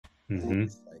And Mm-hmm.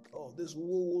 it's like, oh, this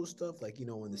woo-woo stuff. Like,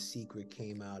 when The Secret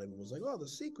came out, it was like, oh, The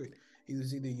Secret. It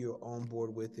was either you're on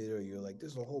board with it or you're like,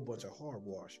 there's a whole bunch of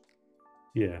hogwash.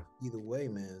 Yeah. Either way,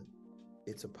 man,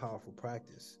 it's a powerful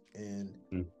practice. And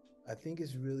Mm. I think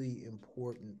it's really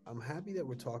important. I'm happy that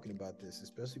we're talking about this,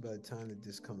 especially by the time that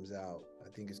this comes out. I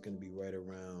think it's going to be right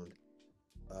around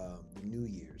the New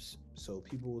Year's. So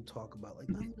people will talk about like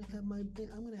I'm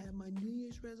gonna have my New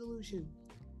Year's resolution.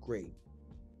 Great.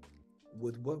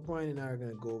 With what Brian and I are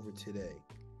gonna go over today,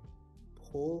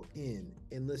 pull in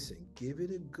and listen. Give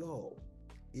it a go.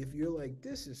 If you're like,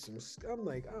 this is some, I'm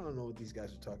like, I don't know what these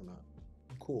guys are talking about.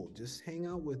 Cool. Just hang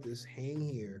out with us. Hang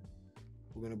here.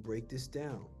 We're gonna break this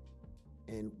down.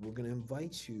 And we're going to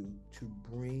invite you to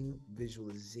bring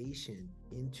visualization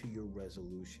into your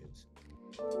resolutions.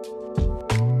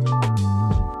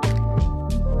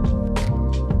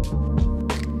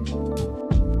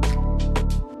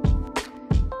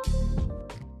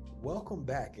 Welcome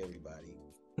back, everybody.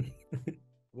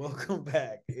 Welcome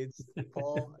back. It's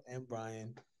Paul and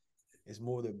Brian. It's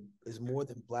more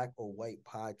than black or white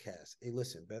podcast. Hey,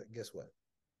 listen, guess what?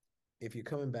 If you're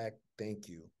coming back, thank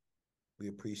you. We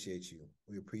appreciate you.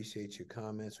 We appreciate your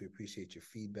comments. We appreciate your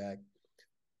feedback.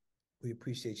 We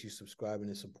appreciate you subscribing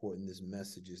and supporting these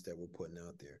messages that we're putting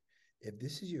out there. If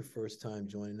this is your first time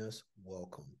joining us,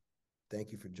 welcome.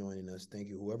 Thank you for joining us. Thank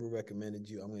you. Whoever recommended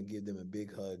you, I'm going to give them a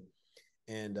big hug.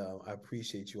 And I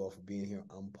appreciate you all for being here.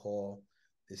 I'm Paul.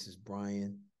 This is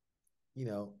Brian.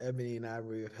 Ebony and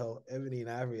Ivory of health. Ebony and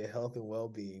Ivory of health and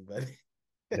well-being. But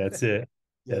That's it.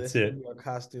 yeah, That's that's going to it. be our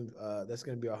costume. That's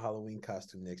going to be our Halloween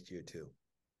costume next year too.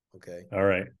 Okay. All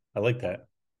right. I like I'm, that.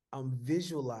 I'm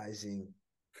visualizing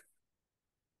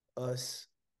us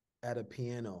at a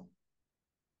piano,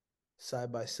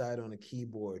 side by side on a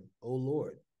keyboard. Oh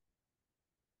Lord,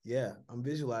 yeah, I'm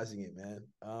visualizing it, man.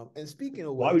 And speaking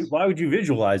of Why would which, why would you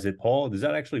visualize it, Paul? Does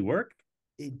that actually work?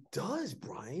 it does,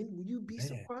 Brian. Would you be Man.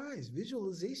 surprised?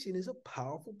 Visualization is a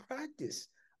powerful practice.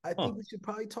 I think Huh. we should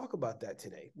probably talk about that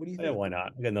today. What do you Yeah, think? why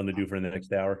not? I got nothing to do for the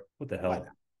next hour. What the Why not?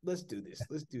 hell? Let's do this.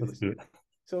 Let's do Let's this. do it.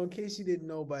 So, in case you didn't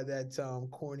know by that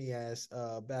corny ass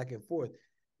back and forth,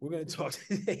 we're gonna talk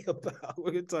today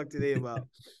about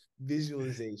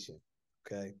visualization.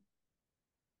 Okay,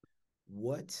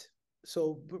 what?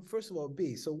 So, but first of all,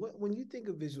 B. So, what when you think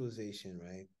of visualization,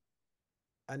 right?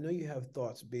 I know you have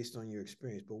thoughts based on your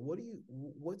experience, but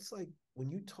what's like when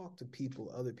you talk to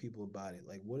people, other people about it?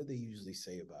 Like, what do they usually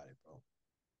say about it, bro?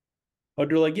 Oh,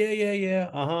 they're like, yeah, yeah, yeah,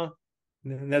 uh-huh.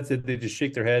 And that's it. They just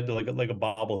shake their head like a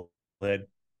bobblehead,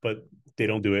 but they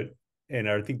don't do it. And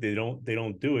I think they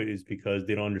don't do it is because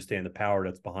they don't understand the power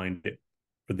that's behind it,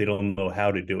 but they don't know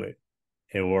how to do it.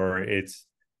 Or it's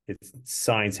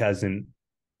science hasn't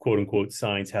quote unquote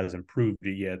science hasn't proved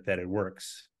it yet that it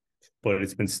works. But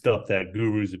it's been stuff that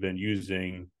gurus have been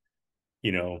using,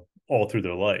 all through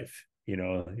their life. If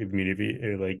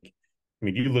you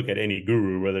you look at any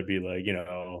guru, whether it be like,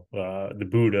 the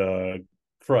Buddha,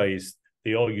 Christ,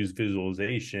 they all use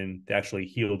visualization to actually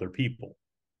heal their people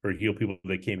or heal people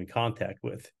they came in contact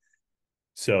with.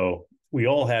 So we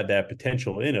all have that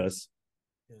potential in us.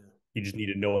 Yeah, You just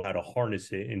need to know how to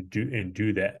harness it and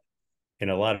do that. And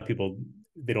a lot of people,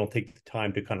 they don't take the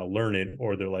time to kind of learn it,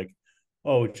 or they're like,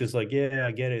 oh, it's just like, yeah,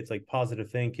 I get it. It's like positive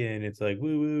thinking. It's like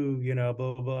woo woo, blah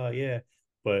blah blah. Yeah,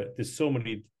 but there's so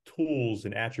many tools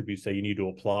and attributes that you need to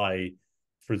apply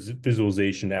for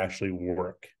visualization to actually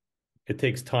work. It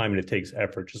takes time and it takes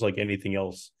effort, just like anything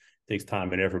else. It takes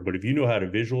time and effort. But if you know how to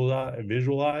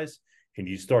visualize and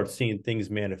you start seeing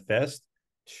things manifest,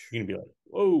 you're gonna be like,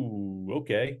 whoa,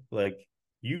 okay. Like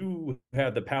you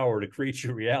have the power to create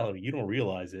your reality. You don't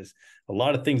realize this. A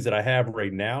lot of things that I have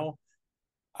right now,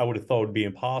 I would have thought would be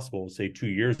impossible, say 2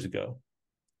 years ago,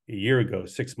 a year ago,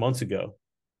 6 months ago.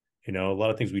 A lot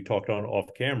of things we talked on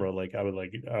off camera,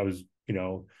 I was,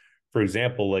 for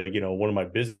example, like, one of my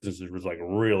businesses was like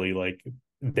really like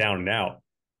down and out.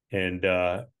 And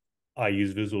I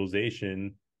use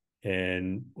visualization.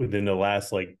 And within the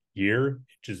last like year, it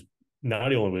just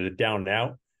not only was it down and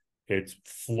out, it's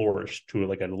flourished to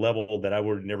like a level that I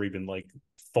would have never even like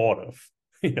thought of,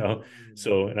 you know. mm,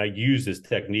 So, and I use this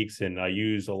techniques and I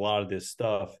use a lot of this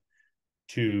stuff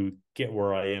to get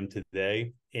where I am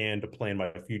today and to plan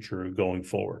my future going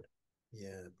forward.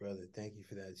 yeah, brother. Thank you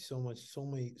for that. So much, so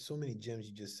many gems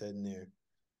you just said in there.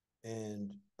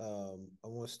 And I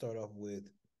want to start off with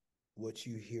what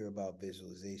you hear about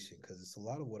visualization because it's a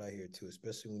lot of what I hear too,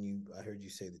 especially when I heard you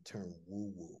say the term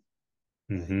woo woo,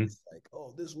 right? Mm-hmm. It's like,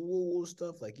 oh, this woo woo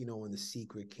stuff. Like, when The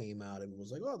Secret came out, it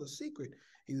was like, oh, The Secret.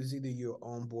 It was either you're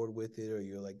on board with it or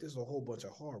you're like, there's a whole bunch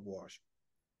of hogwash.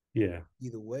 Yeah.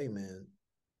 Either way, man,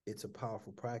 it's a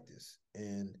powerful practice.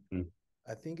 And Mm.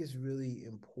 I think it's really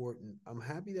important. I'm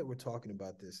happy that we're talking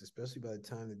about this, especially by the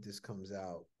time that this comes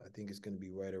out. I think it's going to be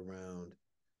right around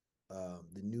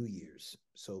the New Year's.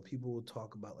 So people will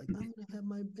talk about like I'm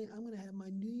gonna have my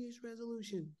New Year's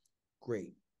resolution.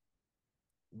 Great.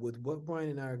 With what Brian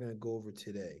and I are going to go over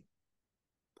today,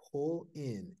 pull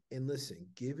in and listen,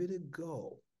 give it a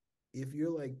go. If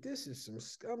you're like, this is some,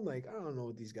 I'm like, I don't know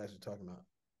what these guys are talking about.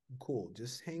 Cool.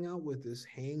 Just hang out with us,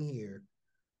 hang here.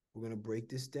 We're going to break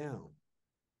this down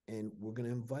and we're going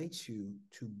to invite you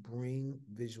to bring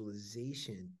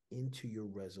visualization into your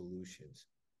resolutions.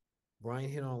 Brian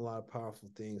hit on a lot of powerful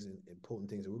things and important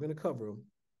things, and we're going to cover them.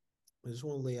 I just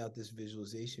want to lay out this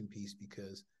visualization piece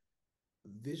because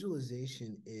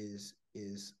visualization is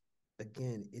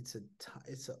again, it's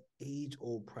a age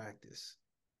old practice,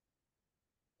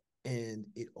 and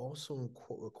it also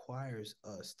requires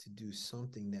us to do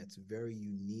something that's very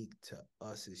unique to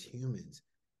us as humans,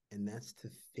 and that's to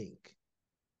think.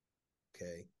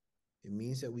 Okay, it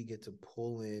means that we get to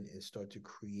pull in and start to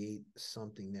create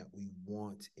something that we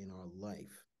want in our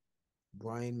life.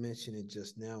 Brian mentioned it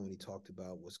just now when he talked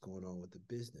about what's going on with the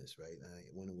business, right?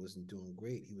 When it wasn't doing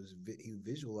great, he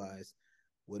visualized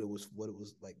what it was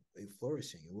like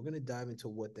flourishing, and we're going to dive into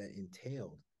what that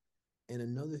entailed. And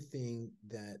another thing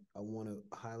that I want to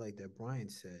highlight that Brian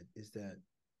said is that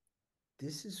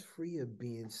this is free of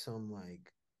being some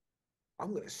like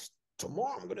I'm gonna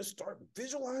tomorrow I'm gonna start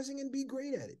visualizing and be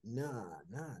great at it. Nah.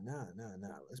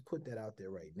 Let's put that out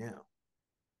there right now.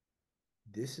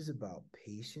 This is about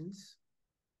patience,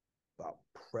 about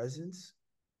presence,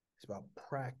 it's about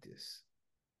practice.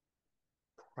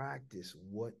 Practice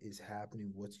what is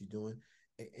happening, what you're doing.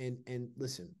 And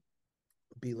listen,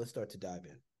 B, let's start to dive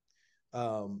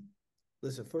in.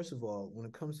 Listen, first of all, when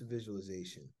it comes to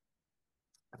visualization,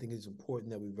 I think it's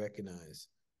important that we recognize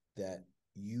that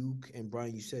you and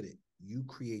Brian, you said it, you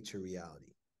create your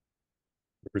reality.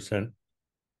 100%.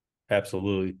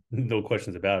 Absolutely. No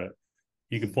questions about it.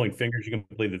 You can And point fingers, you can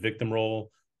play the victim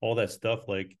role, all that stuff.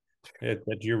 Like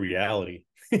that's your reality.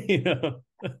 you know?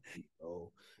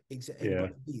 oh, exactly. And Yeah.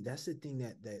 but B, that's the thing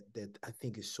that I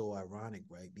think is so ironic,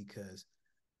 right? Because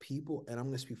people, and I'm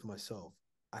gonna speak for myself,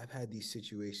 I've had these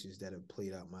situations that have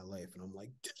played out in my life, and I'm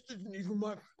like, this isn't even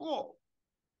my fault.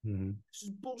 Mm-hmm. This is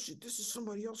bullshit. This is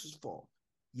somebody else's fault.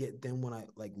 Yet then when I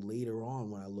like later on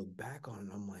when I look back on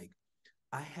it, I'm like,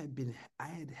 I had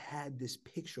this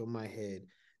picture in my head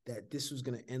that this was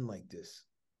gonna end like this.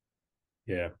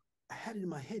 Yeah. I had it in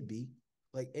my head, B.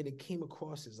 Like, and it came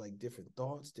across as like different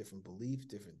thoughts, different beliefs,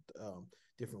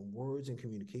 different words and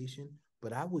communication.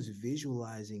 But I was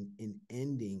visualizing an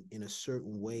ending in a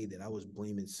certain way that I was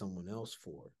blaming someone else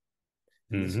for.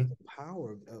 And this is Mm-hmm. the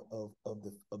power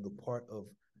of the part of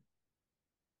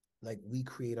like we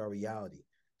create our reality.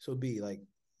 So B, like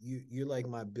you're like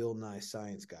my Bill Nye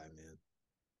science guy, man.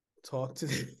 Talk to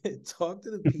talk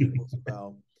to the peoples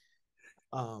about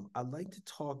I'd like to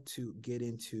talk to get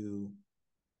into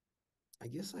I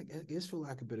guess for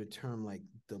lack of a better term, like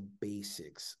the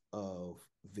basics of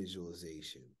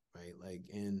visualization, right? Like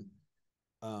and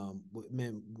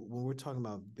man, when we're talking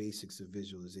about basics of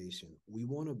visualization, we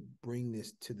want to bring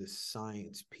this to the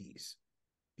science piece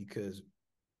because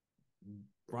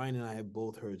Brian and I have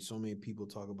both heard so many people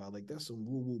talk about like that's some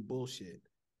woo woo bullshit,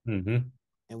 Mm-hmm.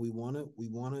 and we want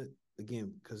to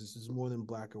again because this is more than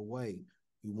black or white.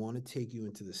 We want to take you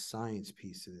into the science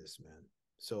piece of this, man.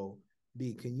 So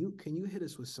B, can you hit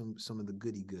us with some of the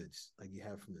goody goods like you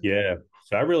have from the Yeah.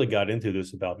 So I really got into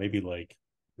this about maybe like,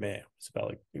 man, it's about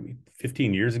like maybe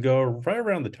 15 years ago, right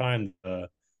around the time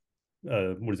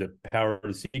what is it, Power of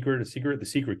the Secret? The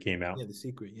Secret came out. yeah the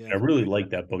secret And yeah I really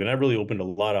liked that book. And I really opened a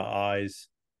lot of eyes,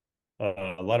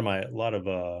 opened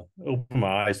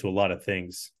my eyes to a lot of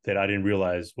things that I didn't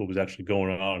realize what was actually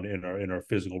going on in our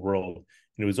physical world.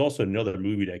 And it was also another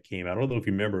movie that came out. I don't know if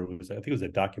you remember, I think it was a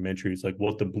documentary. It's like,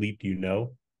 What the Bleep Do You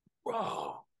Know?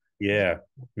 bro yeah Yeah.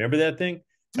 Remember that thing?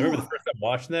 I do remember I the first time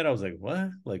watching that, I was like, what?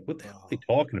 Like, what the hell are they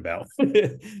bro talking about?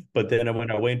 But then when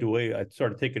I went away, I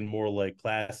started taking more like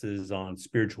classes on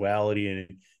spirituality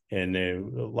and a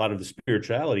lot of the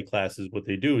spirituality classes, what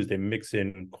they do is they mix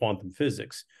in quantum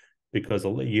physics because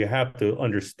you have to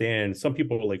understand. Some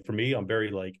people are like, for me, I'm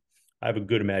very like, I have a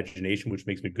good imagination, which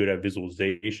makes me good at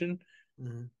visualization,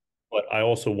 mm-hmm. but I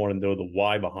also want to know the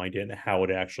why behind it and how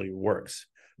it actually works.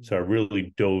 So I Mm-hmm.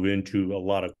 really dove into a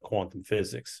lot of quantum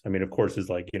physics. I mean, of course, it's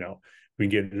like, we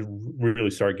get really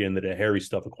start getting into the hairy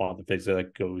stuff of quantum physics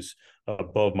that goes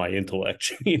above my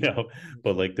intellect,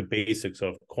 but like the basics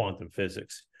of quantum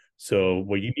physics. So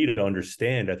what you need to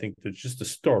understand, I think, that just to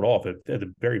start off at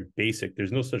the very basic,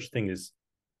 there's no such thing as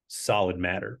solid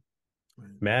matter. Right.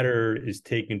 Matter is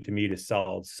taken to mean a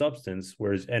solid substance,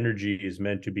 whereas energy is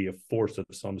meant to be a force of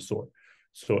some sort.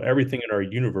 So everything in our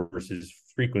universe is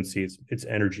frequency, it's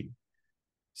energy.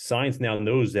 Science now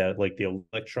knows that, like the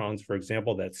electrons, for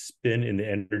example, that spin in the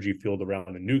energy field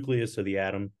around the nucleus of the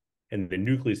atom and the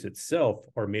nucleus itself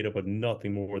are made up of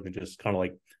nothing more than just kind of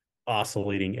like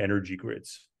oscillating energy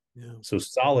grids. Yeah. So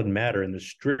solid matter in the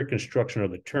strict construction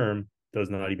of the term does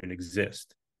not even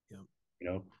exist.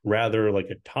 Yeah. Rather,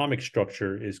 like atomic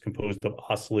structure is composed of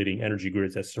oscillating energy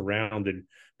grids that's surrounded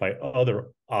by other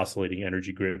oscillating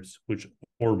energy grids which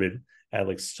orbit at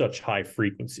like such high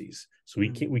frequencies, so we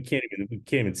can't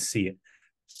even see it.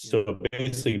 Yeah. So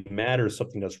basically matter is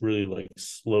something that's really like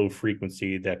slow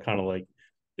frequency that kind of like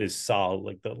is solid,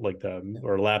 like the Yeah.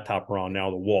 or laptop we're on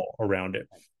now, the wall around it.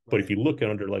 But if Right. you look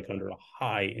under a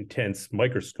high intense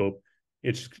microscope,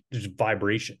 it's just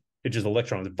vibration. It's just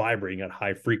electrons vibrating at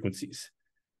high frequencies,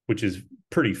 which is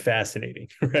pretty fascinating,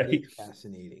 It right? is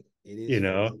fascinating. It is You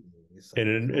know, fascinating. It's like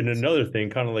and another thing,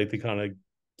 kind of like to kind of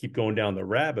keep going down the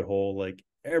rabbit hole, like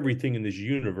everything in this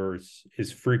universe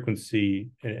is frequency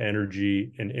and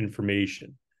energy and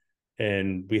information.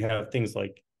 And we have things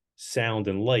like sound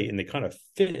and light, and they kind of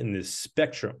fit in this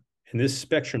spectrum. And this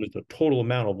spectrum is the total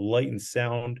amount of light and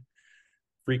sound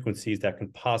frequencies that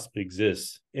can possibly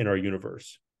exist in our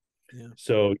universe. yeah.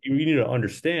 So you need to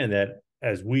understand that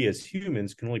as we as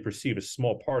humans can only perceive a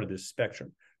small part of this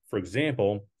spectrum. For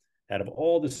example, out of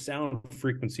all the sound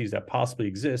frequencies that possibly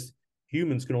exist,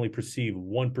 humans can only perceive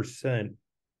 1%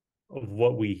 of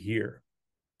what we hear.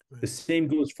 The Right. same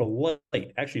goes for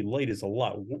light. Actually, light is a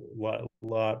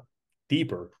lot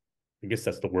deeper. I guess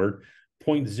that's the word.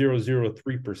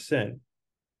 0.003%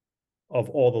 of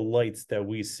all the lights that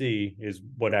we see is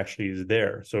what actually is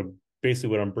there. So basically,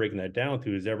 what I'm breaking that down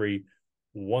to is every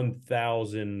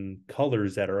 1,000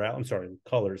 colors that are out. I'm sorry,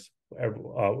 colors.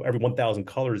 Every 1,000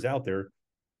 colors out there,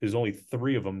 there's only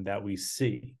 3 of them that we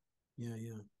see. Yeah.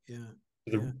 Yeah. Yeah.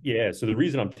 Yeah. Yeah. So the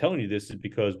reason I'm telling you this is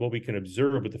because what we can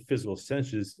observe with the physical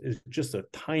senses is just a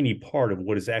tiny part of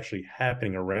what is actually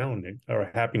happening around it or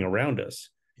happening around us.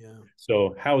 Yeah.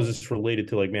 So how is this related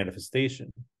to like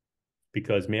manifestation?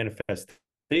 Because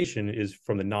manifestation is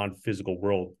from the non-physical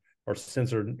world. Our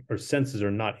senses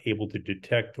are not able to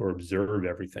detect or observe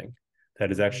everything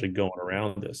that is actually Mm, going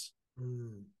around us.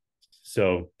 mm,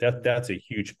 So mm. that's a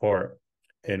huge part.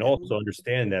 And And also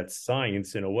understand that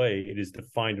science, in a way, it is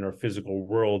defined in our physical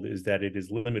world is that it is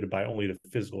limited by only the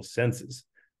physical senses.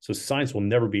 So science will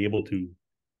never be able to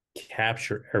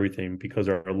capture everything because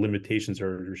our limitations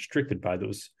are restricted by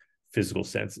those physical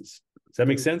senses. Does that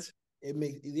make so sense? it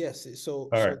makes yes. So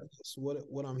All right. so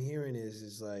what I'm hearing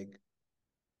is like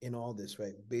in all this,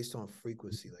 right? Based on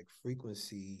frequency, like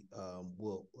frequency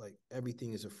will like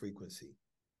everything is a frequency.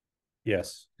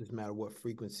 Yes. Doesn't matter what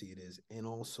frequency it is. And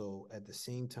also at the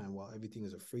same time, while everything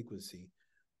is a frequency,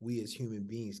 we as human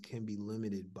beings can be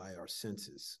limited by our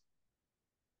senses.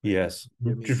 Right. Yes.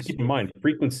 There may be Just keep in certain mind,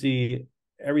 frequency,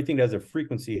 everything that has a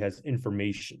frequency has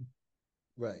information,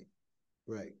 right,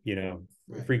 right, you know,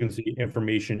 right. frequency,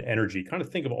 information, energy. Kind of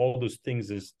think of all those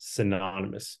things as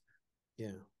synonymous,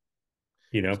 Yeah.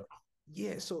 you know?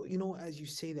 Yeah. So, as you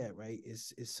say that, right,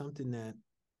 is something that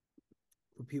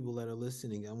for people that are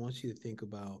listening, I want you to think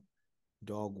about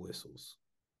dog whistles.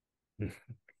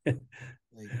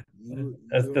 Like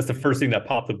That's the first thing that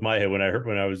popped up in my head when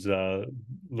I was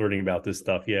learning about this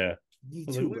stuff. Yeah. me I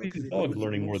was like, too, look bro. at Because these it dogs really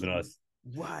learning more makes than you us.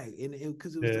 right, and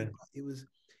because it was like Yeah.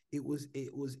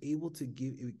 it was able to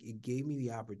it gave me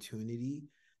the opportunity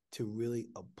to really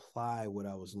apply what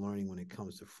I was learning when it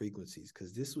comes to frequencies.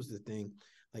 Because this was the thing,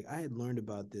 like I had learned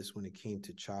about this when it came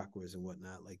to chakras and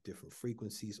whatnot, like different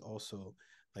frequencies. Also,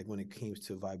 like when it came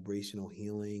to vibrational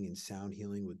healing and sound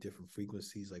healing with different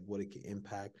frequencies, like what it can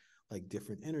impact, like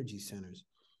different energy centers.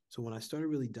 So when I started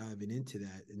really diving into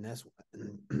that, and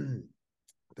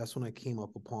that's when I came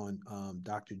up upon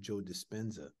Dr. Joe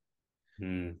Dispenza.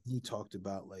 Mm. He talked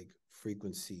about like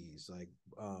frequencies,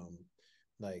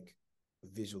 like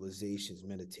visualizations,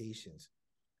 meditations.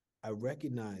 I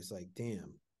recognize like,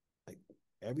 damn, like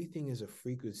everything is a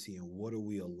frequency, and what are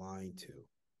we aligned to?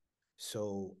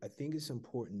 So I think it's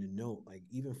important to note, like,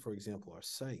 even for example, our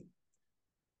sight,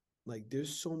 like there's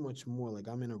so much more. Like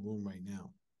I'm in a room right now.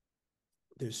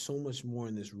 There's so much more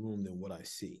in this room than what I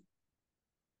see,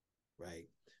 right?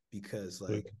 Because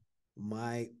like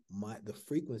my the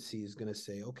frequency is going to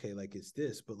say okay, like it's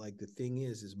this, but like the thing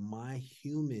is my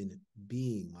human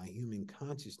being, my human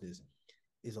consciousness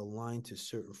is aligned to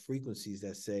certain frequencies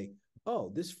that say,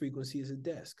 oh, this frequency is a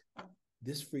desk,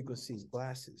 this frequency is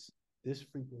glasses, this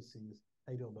frequency is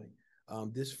how you doing,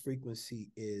 buddy? This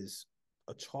frequency is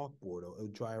a chalkboard or a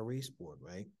dry erase board,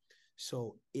 right?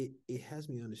 So it has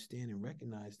me understand and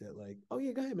recognize that, like, oh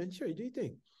yeah, go ahead, man. Sure, do you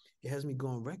think? It has me go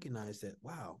and recognize that,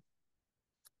 wow,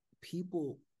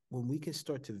 people, when we can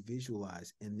start to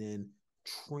visualize and then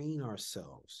train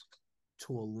ourselves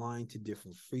to align to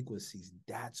different frequencies,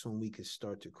 that's when we can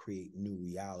start to create new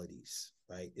realities,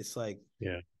 right? It's like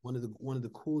Yeah. one of the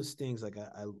coolest things, like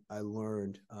I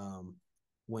learned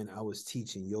when I was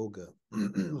teaching yoga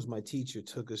was my teacher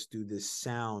took us through this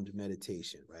sound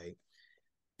meditation, right?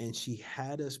 And she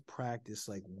had us practice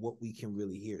like what we can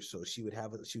really hear. So she would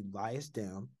lie us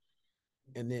down,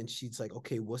 and then she's like,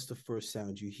 okay, what's the first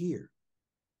sound you hear?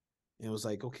 And it was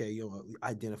like, okay,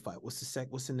 identify it. What's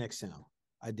the next sound?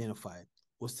 Identify it.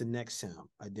 What's the next sound?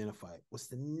 Identify it. What's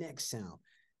the next sound?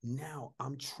 Now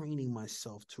I'm training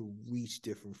myself to reach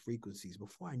different frequencies.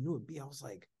 Before I knew it, I was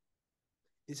like,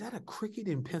 is that a cricket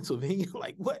in Pennsylvania?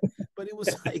 Like what? But it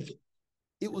was like,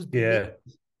 it was bananas.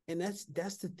 Yeah. And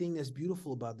that's the thing that's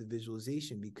beautiful about the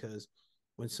visualization, because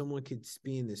when someone could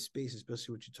be in this space,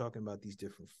 especially what you're talking about, these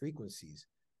different frequencies,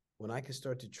 when I can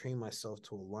start to train myself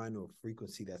to align to a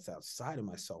frequency that's outside of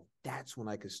myself, that's when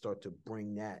I can start to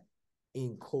bring that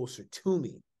in closer to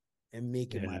me and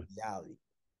make it my Yeah. reality.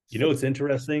 You know, So it's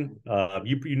interesting.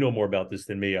 You know more about this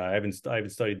than me. I haven't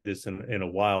studied this in a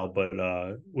while, but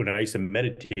when I used to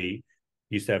meditate,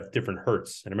 I used to have different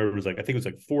hertz, and I remember it was like, I think it was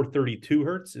like 432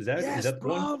 hertz. Is yes, that the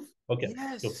one? bro. Okay,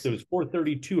 so Yes. there was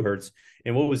 432 hertz,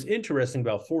 and what was interesting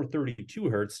about 432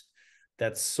 hertz,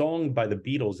 that song by the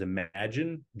Beatles,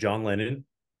 Imagine, John Lennon,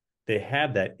 they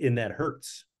have that in that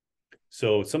hertz.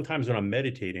 So sometimes when I'm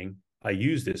meditating, I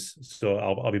use this. So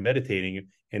I'll be meditating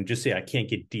and just say, I can't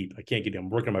get deep. I can't get, I'm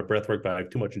working on my breath work, but I have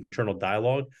too much internal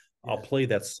dialogue. I'll Yeah. play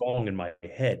that song in my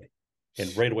head.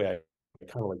 And right away, I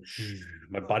kind of like,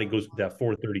 my body goes to that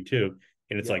 432,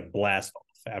 and it's Yep. like blast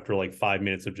off after like 5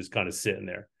 minutes of just kind of sitting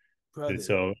there. And Brother,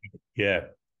 so, yeah.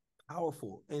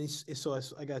 powerful. And so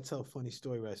I got to tell a funny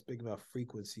story where I speak about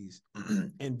frequencies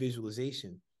and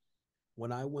visualization.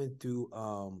 When I went through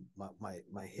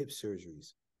my hip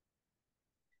surgeries,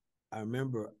 I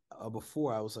remember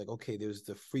before I was like, okay, there's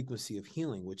the frequency of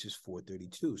healing, which is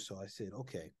 432. So I said,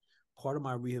 okay, part of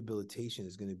my rehabilitation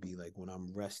is going to be like when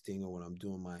I'm resting or when I'm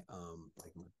doing my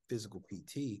like my physical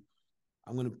PT,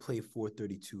 I'm going to play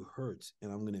 432 hertz,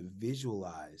 and I'm going to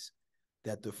visualize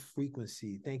that the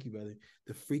frequency, thank you, brother,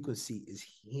 the frequency is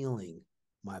healing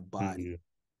my body, Mm-hmm.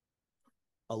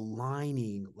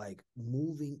 aligning, like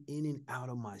moving in and out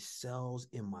of my cells,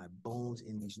 in my bones,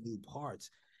 in these new parts,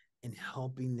 and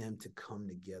helping them to come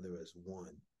together as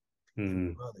one. And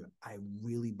Mm-hmm. brother, I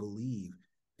really believe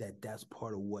that that's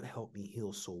part of what helped me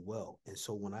heal so well. And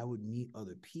so when I would meet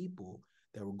other people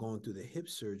that were going through the hip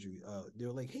surgery, they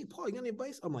were like, "Hey, Paul, you got any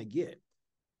advice?" I'm like, "Yeah,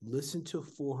 listen to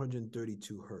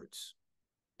 432 hertz."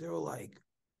 They were like,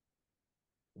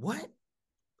 "What?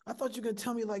 I thought you were gonna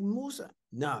tell me like Musa."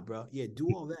 Nah, bro. Yeah, do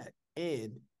all that.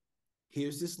 And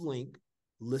here's this link.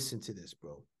 Listen to this,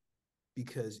 bro,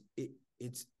 because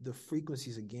it's the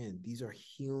frequencies again. These are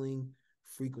healing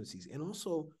frequencies, and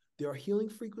also there are healing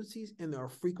frequencies, and there are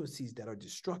frequencies that are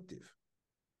destructive.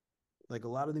 Like a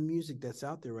lot of the music that's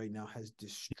out there right now has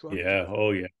destructive, Yeah.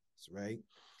 Oh, yeah. right?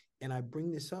 And I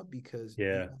bring this up because you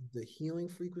Yeah. have the healing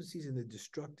frequencies and the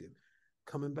destructive.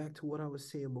 Coming back to what I was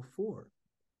saying before,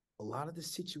 a lot of the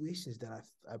situations that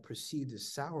I perceived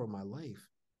as sour in my life,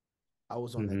 I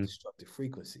was on that Mm-hmm. destructive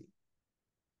frequency.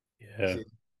 Yeah. See,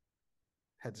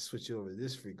 had to switch over to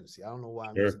this frequency. I don't know why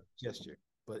I'm using Sure. gesture,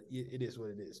 but it is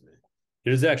what it is, man.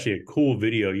 There's actually a cool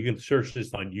video. You can search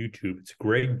this on YouTube. It's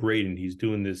Greg Braden. He's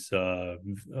doing this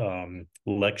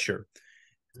lecture.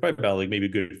 It's probably about like maybe a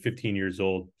good 15 years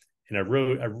old. And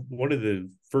one of the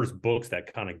first books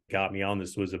that kind of got me on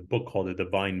this was a book called The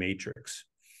Divine Matrix.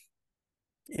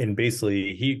 And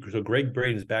basically, so Greg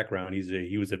Braden's background,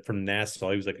 he was from NASA.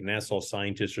 He was like a NASA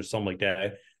scientist or something like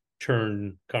that,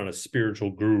 turned kind of spiritual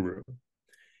guru.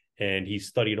 And he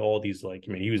studied all these, like,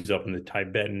 I mean, he was up in the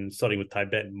Tibetan, studying with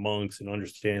Tibetan monks and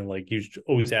understanding, like, he was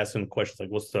always asking questions like,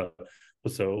 what's the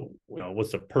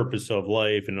purpose of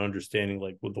life, and understanding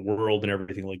like with the world and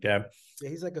everything like that. Yeah,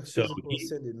 he's like a So physical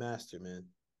ascended master, man.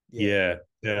 Yeah,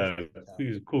 yeah, yeah, yeah, yeah,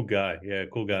 he's a cool guy. Yeah,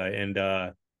 cool yeah. guy.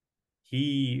 And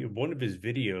he one of his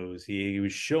videos, he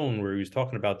was shown where he was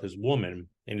talking about this woman,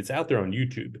 and it's out there on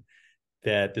YouTube,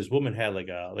 that this woman had like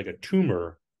a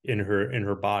tumor in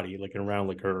her body, like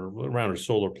around her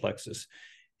solar plexus.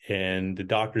 And the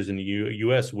doctors in the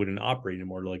U.S. wouldn't operate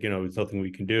anymore. Like, it's nothing we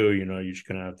can do. You're just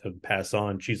gonna have to pass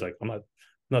on. She's like, I'm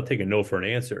not taking no for an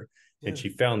answer. And Yeah. she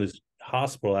found this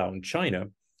hospital out in China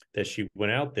that she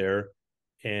went out there,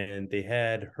 and they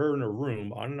had her in a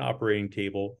room on an operating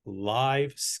table,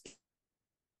 live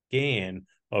scan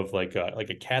of like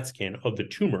a CAT scan of the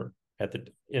tumor at the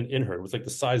in her. It was like the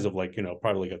size of like,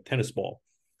 probably like a tennis ball.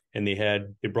 And they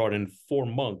brought in four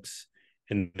monks,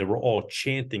 and they were all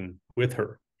chanting with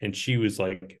her. And she was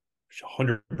like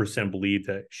 100% believed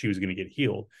that she was going to get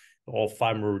healed. All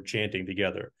five were chanting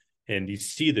together. And you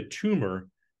see the tumor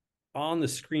on the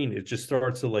screen. It just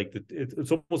starts to like,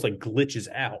 it's almost like glitches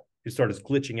out. It starts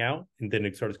glitching out, and then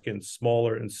it starts getting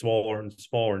smaller and smaller and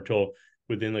smaller until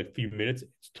within like a few minutes,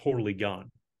 it's totally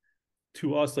gone.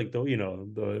 To us, like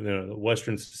the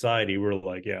Western society, we're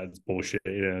like, yeah, it's bullshit.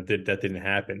 That didn't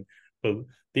happen. But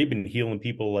they've been healing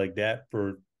people like that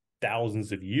for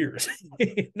thousands of years.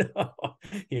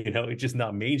 It's just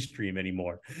not mainstream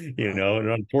anymore. Right. And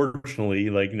unfortunately,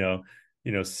 like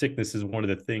sickness is one of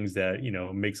the things that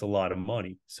makes a lot of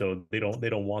money. So they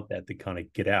don't want that to kind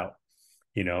of get out.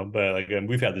 But like, and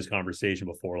we've had this conversation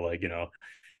before, like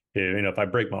if I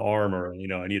break my arm or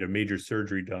I need a major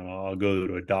surgery done, I'll go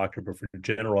to a doctor. But for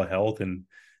general health and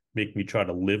make me try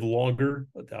to live longer,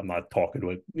 I'm not talking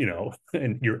to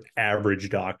and your average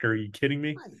doctor. Are you kidding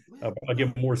me? Right, man. I'll No.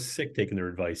 get more sick taking their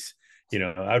advice.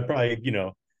 I'd probably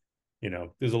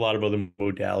there's a lot of other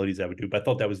modalities I would do, but I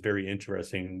thought that was very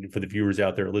interesting for the viewers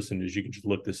out there listening. Is you can just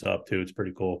look this up too. It's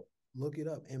pretty cool. Look it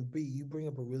up. And B, you bring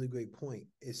up a really great point.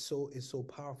 It's so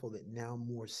powerful that now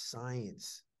more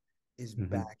science is Mm-hmm.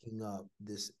 backing up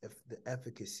the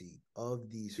efficacy of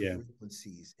these Yeah.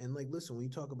 frequencies. And like, listen, when you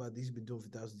talk about these, have been doing for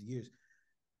thousands of years.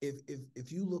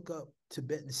 If you look up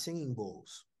Tibetan singing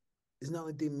bowls, it's not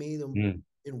like they made them Mm.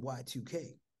 in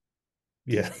Y2K.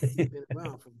 These Yeah. things have been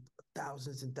around for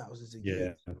thousands and thousands of Yeah.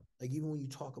 years. Like even when you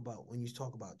talk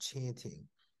about chanting,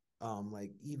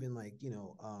 like even like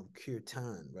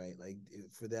kirtan, right? Like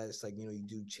for that, it's like you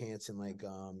do chants and like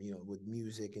with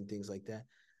music and things like that.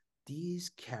 These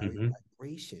carry Mm-hmm.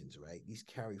 vibrations, right? These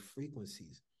carry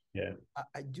frequencies. Yeah.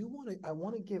 I do want to. I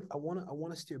want to give. I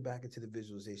want to steer back into the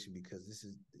visualization because this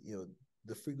is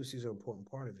the frequencies are an important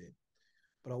part of it.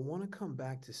 But I want to come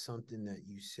back to something that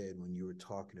you said when you were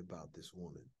talking about this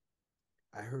woman.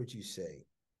 I heard you say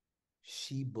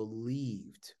she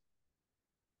believed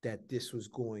that this was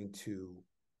going to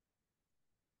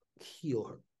heal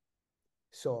her.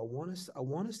 So I want us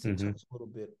to Mm-hmm. touch a little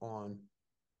bit on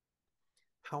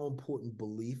how important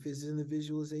belief is in the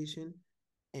visualization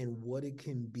and what it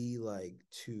can be like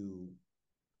to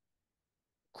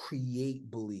create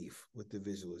belief with the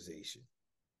visualization.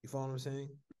 You follow what I'm saying?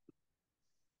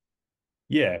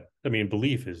 Yeah, I mean,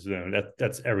 belief is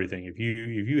that's everything. If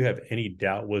you have any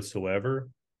doubt whatsoever,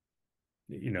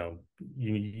 you know,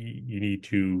 you need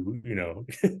to,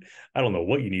 I don't know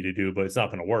what you need to do, but it's not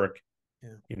going to work.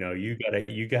 Yeah. You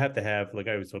have to have, like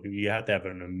I was talking, you have to have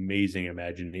an amazing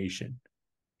imagination.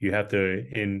 You have to,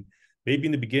 and maybe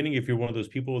in the beginning, if you're one of those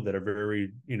people that are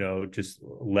very, just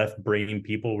left brain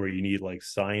people where you need like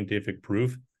scientific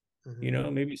proof,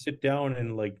 Mm-hmm. maybe sit down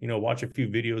and like, watch a few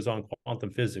videos on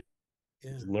quantum physics,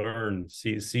 Yeah. learn,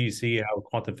 see how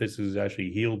quantum physics has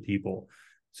actually healed people,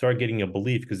 start getting a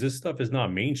belief because this stuff is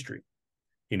not mainstream.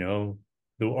 You know,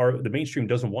 the mainstream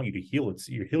doesn't want you to heal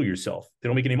yourself. They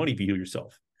don't make any money if you heal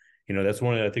yourself. That's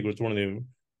I think it was one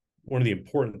of the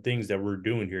important things that we're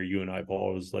doing here, you and I,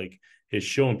 Paul, is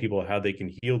showing people how they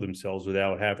can heal themselves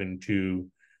without having to,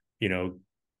 you know,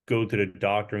 go to the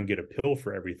doctor and get a pill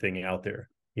for everything out there.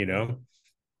 You Right. know,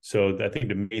 so I think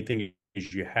the main thing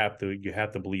is you have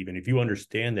to believe, and if you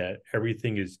understand that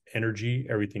everything is energy,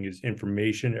 everything is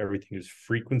information, everything is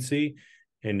frequency,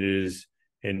 and there's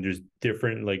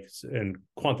different like in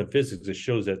quantum physics it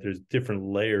shows that there's different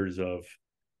layers of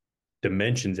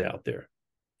dimensions out there.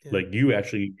 Yeah. Like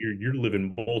you're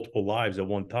living multiple lives at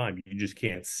one time. You just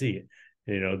can't see it.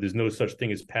 There's no such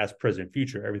thing as past, present,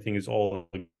 future. Everything is all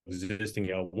existing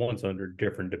at once under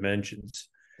different dimensions.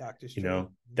 Doctor Strange.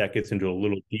 That gets into a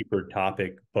little deeper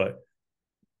topic, but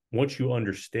once you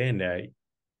understand that,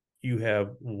 you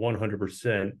have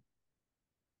 100%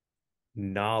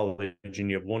 knowledge and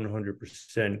you have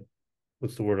 100%,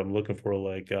 what's the word I'm looking for,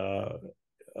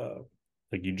 uh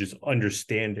like you just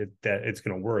understand it, that it's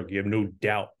going to work. You have no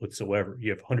doubt whatsoever. You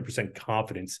have 100%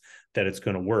 confidence that it's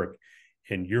going to work,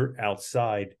 and your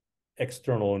outside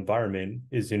external environment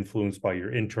is influenced by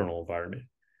your internal environment.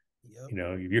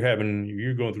 Yep. If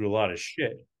you're going through a lot of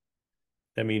shit,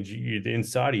 that means the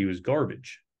inside of you is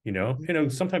garbage. Mm-hmm.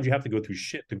 Sometimes you have to go through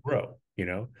shit to grow.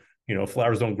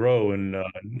 Flowers don't grow and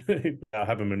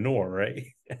have a manure, right?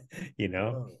 you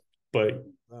know, Bro, but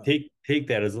bro. take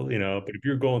that as But if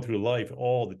you're going through life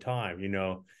all the time,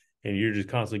 and you're just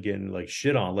constantly getting like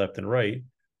shit on left and right,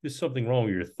 there's something wrong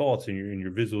with your thoughts, and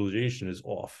your visualization is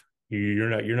off. You're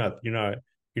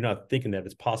not thinking that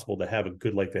it's possible to have a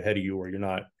good life ahead of you, or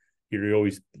you're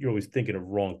always thinking of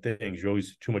wrong things. You're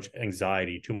always too much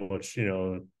anxiety, too much,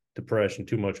 depression,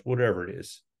 too much whatever it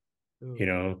is, you So,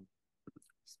 know.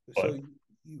 so But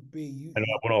you B I know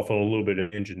I went off on a little bit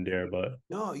of engine there, but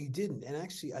no, you didn't. And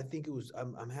actually, I think it was.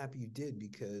 I'm happy you did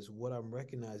because what I'm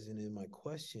recognizing in my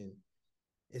question,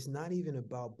 it's not even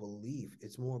about belief.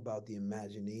 It's more about the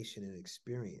imagination and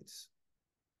experience.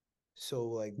 So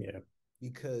like, yeah,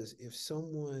 because if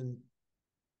someone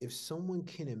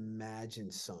can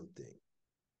imagine something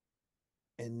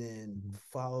and then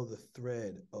follow the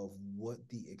thread of what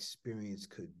the experience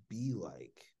could be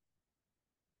like,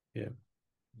 yeah,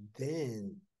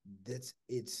 then that's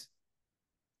it's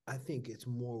I think it's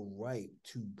more right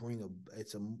to bring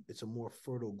it's a more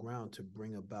fertile ground to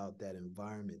bring about that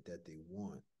environment that they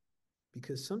want.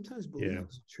 Because sometimes belief yeah,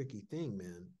 is a tricky thing,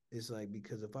 man. It's like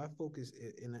because if I focus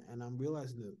and I'm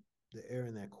realizing the error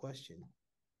in that question.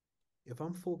 If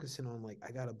I'm focusing on like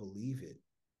I gotta believe it,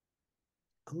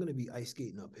 I'm gonna be ice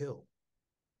skating uphill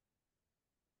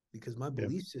because my yeah,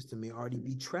 belief system may already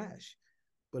be trash.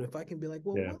 But if I can be like,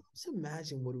 well, yeah, let's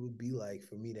imagine what it would be like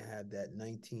for me to have that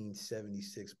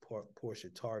 1976 Porsche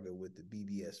Targa with the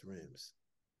BBS rims.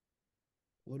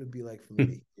 What would it be like for me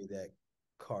to hear that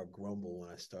car grumble when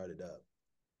I started up?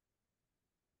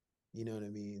 You know what I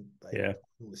mean? Like yeah,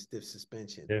 with stiff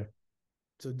suspension. yeah,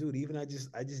 So, dude, even I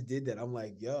just did that. I'm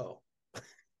like, yo,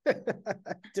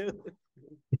 dude.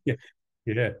 yeah,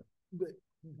 yeah. But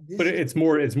But this is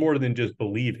it's more than just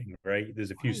believing, right?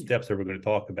 There's a few right. steps that we're going to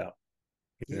talk about.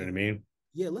 You know Yeah, what I mean?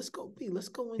 yeah. Let's go, B. Let's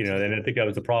go into And that. I think that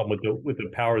was the problem with the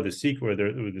power of the secret,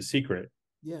 with the secret,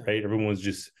 Yeah, right? Everyone's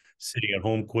just sitting at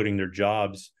home, quitting their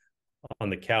jobs on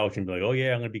the couch, and be like, "Oh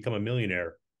yeah, I'm going to become a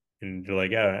millionaire," and they're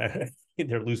like, "Yeah,"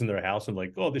 they're losing their house, and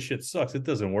like, "Oh, this shit sucks. It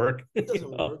doesn't work." it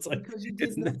doesn't work It's like because you did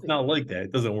it's nothing. not like that.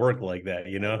 It doesn't work like that,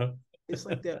 you Right. know? It's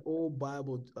like that old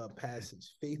Bible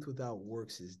passage: "Faith without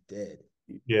works is dead."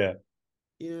 Yeah,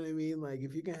 You know what I mean? Like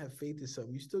if you're gonna have faith in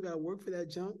something, you still gotta work for that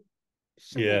junk.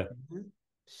 Come on, yeah, man.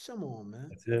 Come on, man.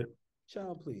 that's it.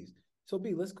 Child, please. So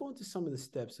B, let's go into some of the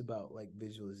steps about like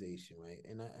visualization, right?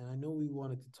 And I know we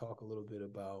wanted to talk a little bit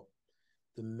about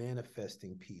the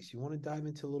manifesting piece. You want to dive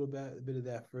into a bit of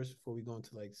that first before we go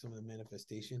into like some of the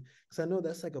manifestation? Because I know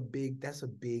that's a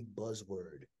big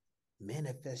buzzword.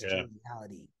 Manifest Yeah, your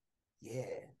reality.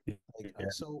 Yeah. Like yeah.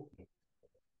 so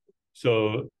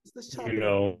So let's chop you it up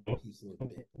know, a piece a little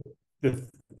bit.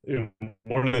 the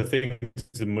one of the things,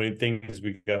 the main things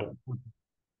we got.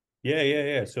 Yeah, yeah,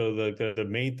 yeah. So the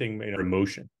main thing,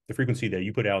 emotion, the frequency that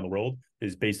you put out in the world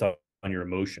is based on your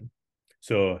emotion.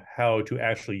 So how to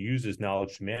actually use this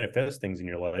knowledge to manifest things in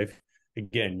your life?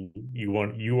 Again, you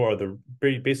are the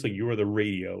basically you are the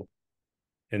radio,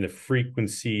 and the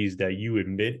frequencies that you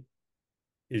emit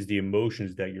is the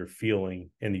emotions that you're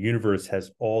feeling, and the universe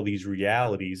has all these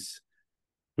realities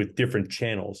with different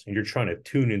channels, and you're trying to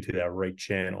tune into that right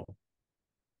channel.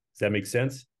 Does that make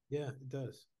sense? Yeah, it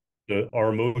does. Our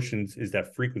emotions is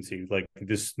that frequency, like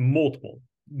this multiple,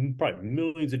 probably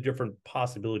millions of different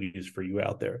possibilities for you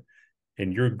out there.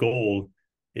 And your goal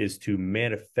is to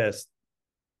manifest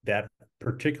that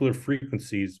particular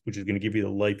frequencies, which is going to give you the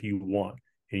life you want.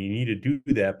 And you need to do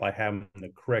that by having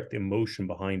the correct emotion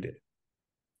behind it.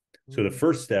 So the Mm,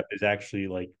 first step is actually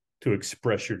like to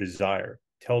express your desire.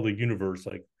 Tell the universe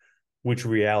like which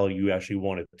reality you actually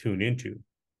want to tune into.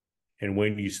 And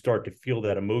when you start to feel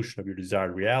that emotion of your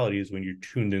desired reality is when you're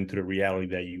tuned into the reality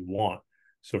that you want.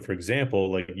 So for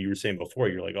example, like you were saying before,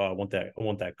 you're like, oh, I want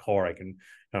that car.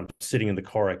 I'm sitting in the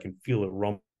car, I can feel it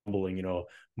rumbling,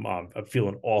 I'm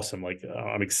feeling awesome. Like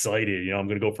I'm excited, I'm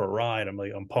going to go for a ride.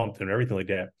 I'm pumped and everything like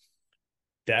that.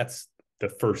 That's the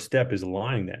first step, is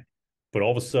aligning that. But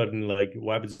all of a sudden, like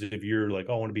what happens if you're like,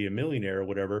 oh, I want to be a millionaire or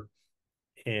whatever,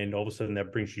 and all of a sudden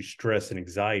that brings you stress and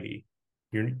anxiety.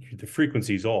 The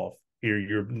frequency's off.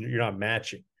 You're not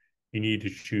matching. You need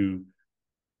to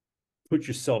put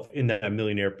yourself in that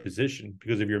millionaire position,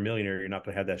 because if you're a millionaire, you're not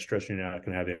going to have that stress. You're not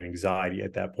going to have that anxiety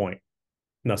at that point.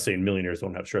 I'm not saying millionaires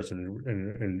don't have stress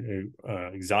and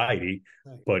anxiety,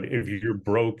 right. but if you're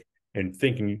broke and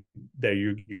thinking that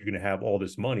you're going to have all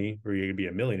this money or you're going to be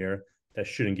a millionaire, that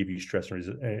shouldn't give you stress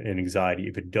and anxiety.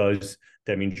 If it does,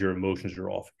 that means your emotions are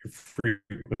off. Your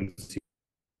frequency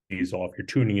off. You're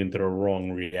tuning into the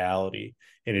wrong reality,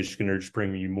 and it's going to just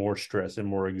bring you more stress and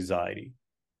more anxiety.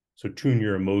 So tune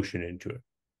your emotion into it.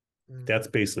 Mm. That's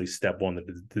basically step one,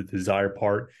 the desire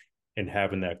part, and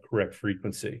having that correct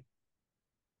frequency.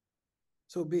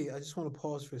 So B, I just want to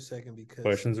pause for a second because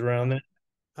Questions around that?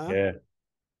 huh? Yeah.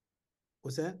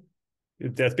 What's that?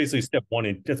 That's basically step one,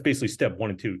 and that's basically step one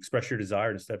and two. Express your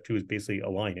desire, and step two is basically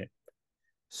align it.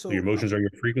 So your So emotions are your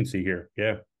frequency here.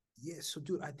 Yeah. yeah, so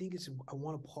dude, I think it's I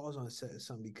want to pause on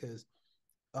something because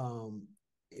um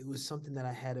it was something that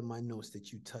I had in my notes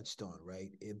that you touched on, right?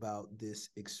 About this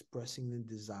expressing the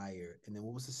desire. And then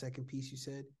what was the second piece you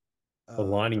said? Uh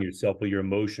Aligning yourself with your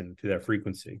emotion to that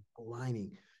frequency.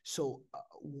 Aligning. So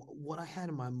what I had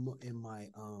in my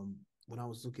when I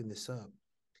was looking this up,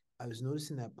 I was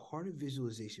noticing that part of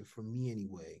visualization for me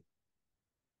anyway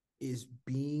is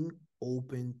being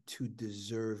open to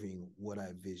deserving what I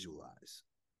visualize.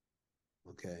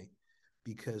 Okay?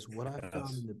 Because what I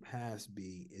found Yes. in the past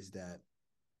be is that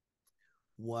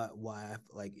what why I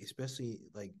like especially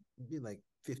like maybe like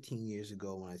 15 years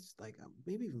ago when I like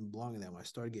maybe even longer than that when I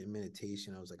started getting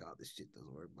meditation, I was like, oh, this shit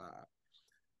doesn't work. Blah.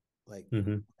 Like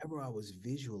Mm-hmm. whenever I was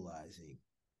visualizing,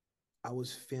 I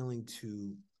was failing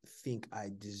to think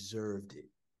I deserved it,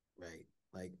 right?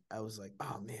 Like I was like,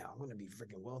 oh man, I want to be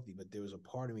freaking wealthy, but there was a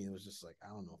part of me that was just like, I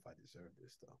don't know if I deserve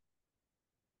this though.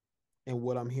 And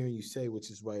what I'm hearing you say, which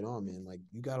is right on, man, like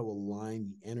you got to align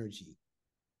the energy,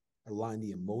 align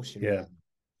the emotion Yeah. rather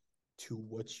to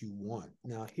what you want.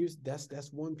 Now, here's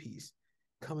that's one piece.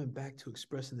 Coming back to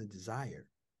expressing the desire,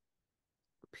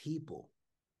 people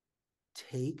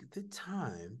take the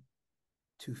time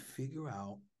to figure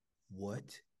out what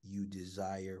you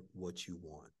desire, what you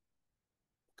want.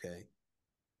 Okay,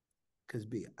 because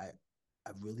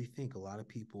I really think a lot of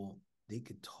people they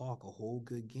could talk a whole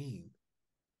good game,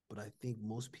 but I think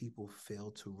most people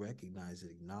fail to recognize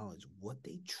and acknowledge what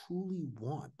they truly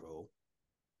want, bro.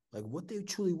 Like what they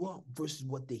truly want versus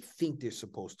what they think they're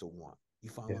supposed to want. You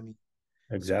Yeah. follow me?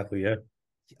 So Exactly. Yeah.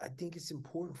 I think it's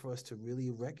important for us to really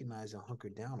recognize and hunker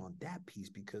down on that piece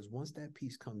because once that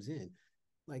piece comes in,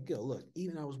 like yo, look,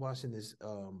 even I was watching this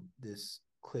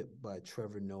clip by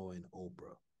Trevor Noah and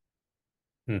Oprah,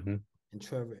 Mm-hmm. and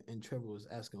Trevor was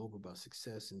asking Oprah about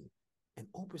success and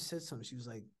Oprah said something. She was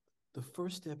like, the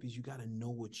first step is you got to know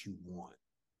what you want,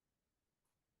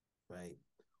 right?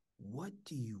 What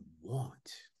do you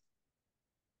want?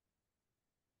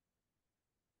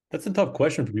 That's a tough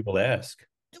question for people to ask,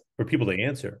 for people to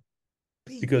answer,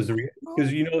 Be because what,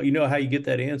 because bro? you know how you get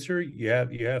that answer. You have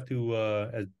to,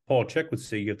 as Paul Chek would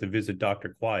say, you have to visit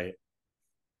Doctor Quiet.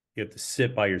 You have to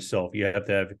sit by yourself. You have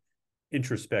to have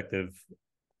introspective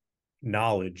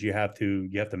knowledge. You have to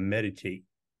meditate.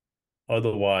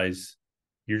 Otherwise,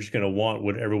 you're just going to want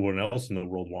what everyone else in the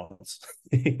world wants.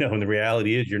 And the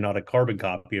reality is, you're not a carbon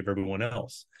copy of everyone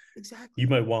else. You Exactly.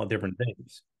 might want different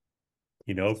things.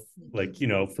 You know, Thank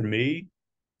you. For me,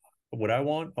 what I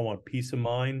want peace of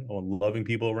mind. I want loving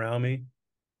people around me.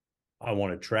 I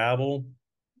want to travel.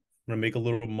 I'm gonna make a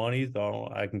little money. So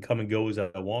I can come and go as I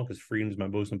want because freedom is my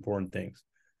most important things.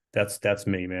 That's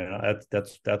me, man.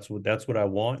 That's what I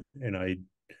want, and I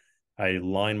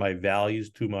align my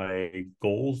values to my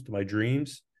goals, to my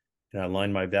dreams, and I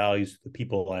align my values to the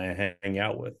people I hang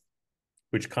out with,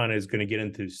 which kind of is going to get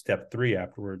into step three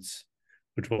afterwards,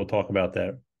 which we'll talk about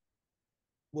that.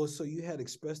 Well, so you had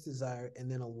expressed desire and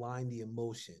then align the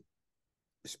emotion.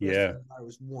 Express Yeah, desire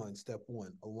is one, step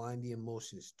one. Align the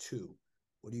emotions two.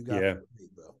 What do you got yeah. for me,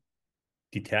 bro?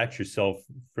 Detach yourself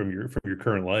from your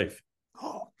current life.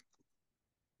 Oh,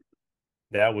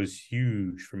 That was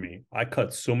huge for me. I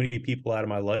cut so many people out of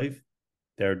my life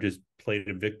that are just played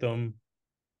a victim,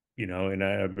 and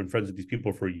I've been friends with these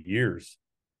people for years.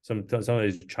 Some of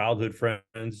these childhood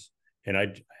friends, and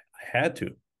I had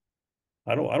to.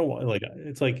 I don't want, like,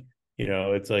 it's like,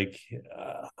 it's like,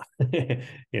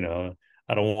 you know,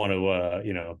 I don't want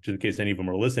to, just in case any of them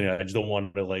are listening, I just don't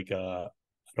want to, like, I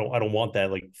don't want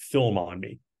that, like, film on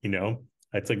me,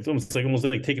 it's like, it's almost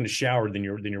like taking a shower, then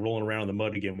you're rolling around in the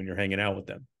mud again when you're hanging out with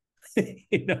them.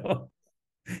 you know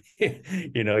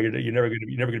that, you're never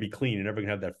gonna be clean. You're never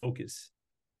gonna have that focus,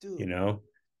 you dude, know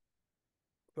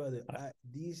brother,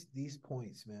 these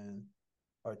points, man,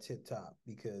 are tip top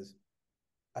because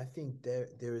I think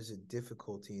there is a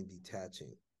difficulty in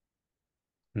detaching,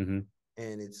 mm-hmm.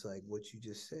 and it's like what you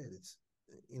just said. It's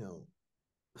you know,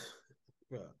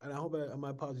 bro, and I hope my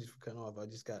apologies for cutting off. I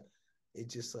just got it.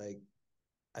 Just like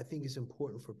I think it's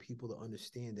important for people to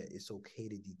understand that it's okay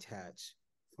to detach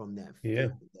from that Yeah,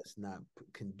 feeling that's not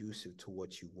conducive to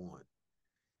what you want.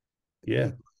 yeah,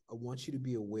 People, I want you to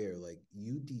be aware, like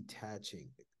you detaching,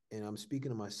 and I'm speaking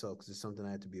to myself because it's something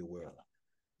I have to be aware of.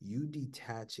 You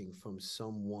detaching from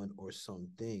someone or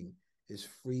something is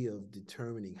free of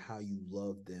determining how you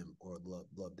love them or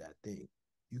love that thing.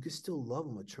 You can still love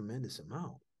them a tremendous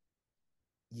amount,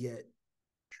 yet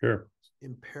sure. it's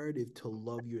imperative to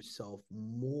love yourself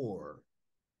more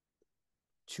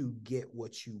to get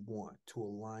what you want, to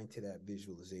align to that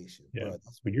visualization. Yeah. Bro,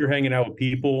 that's When you're perfect. hanging out with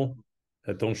people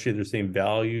that don't share the same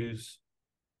values,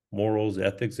 morals,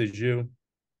 ethics as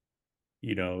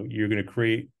you know, you're going to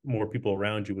create more people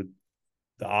around you with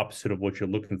the opposite of what you're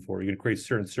looking for. You're going to create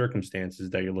certain circumstances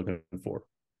that you're looking for,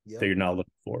 that Yep. you're not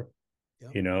looking for,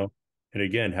 Yep. you know? And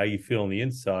again, how you feel on the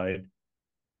inside,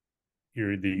 the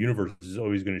universe is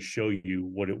always going to show you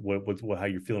what how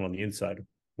you're feeling on the inside,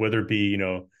 whether it be, you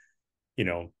know,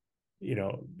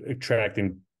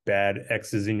 attracting bad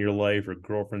exes in your life or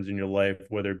girlfriends in your life,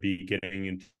 whether it be getting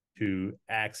into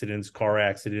accidents, car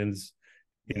accidents,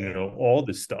 Yeah. all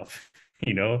this stuff,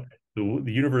 you know, the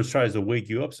universe tries to wake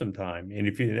you up sometime. And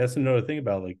if you, that's another thing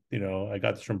about, like, I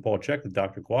got this from Paul Chek with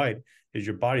Dr. Quiet, is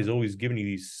your body's always giving you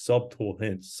these subtle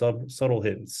hints, subtle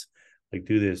hints, like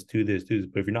do this, do this, do this.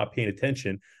 But if you're not paying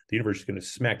attention, the universe is going to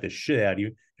smack the shit out of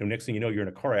you. And next thing you know, you're in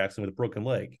a car accident with a broken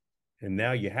leg. And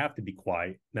now you have to be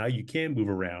quiet. Now you can move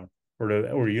around, or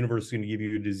the universe is going to give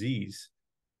you a disease,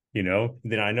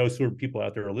 Then I know sort of people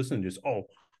out there are listening to this.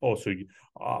 So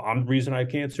I'm the reason I have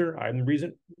cancer. I'm the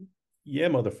reason. Yeah,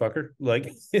 motherfucker.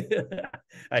 Like,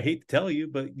 I hate to tell you,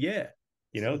 but yeah,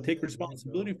 So take yeah, man,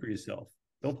 responsibility bro. for yourself.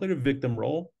 Don't play the victim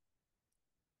role.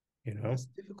 You Well, know. that's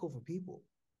difficult for people.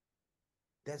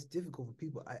 That's difficult for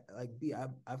people. I like B.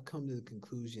 I've come to the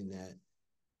conclusion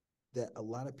that a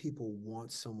lot of people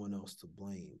want someone else to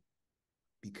blame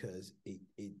because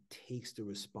it takes the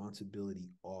responsibility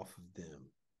off of them.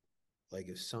 Like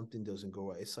if something doesn't go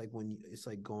right, it's like it's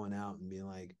like going out and being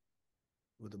like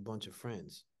with a bunch of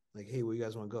friends, like, hey, where you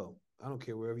guys want to go? I don't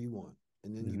care, wherever you want.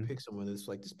 And then you Mm-hmm. pick someone that's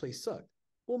like, this place sucked.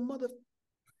 Well, mother,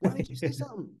 why didn't you say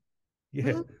something?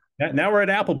 Yeah. Huh? Now we're at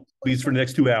Applebee's for the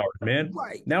next 2 hours, man.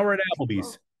 Right. Now we're at Right, bro.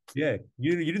 Applebee's. Yeah.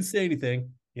 You didn't say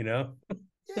anything. Yeah.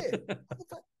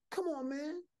 Come on,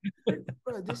 man.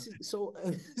 Bro, this is so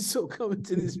so coming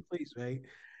to this place, right?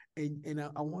 And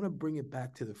I want to bring it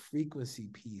back to the frequency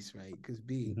piece, right? Because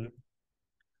B, Mm-hmm.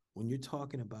 when you're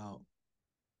talking about,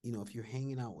 if you're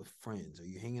hanging out with friends or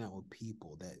you're hanging out with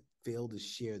people that fail to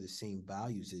share the same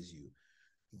values as you,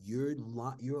 you're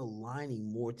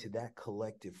aligning more to that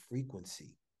collective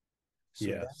frequency. So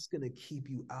Yes. that's going to keep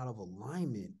you out of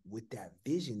alignment with that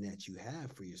vision that you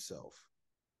have for yourself.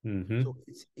 Mm-hmm. So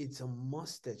it's a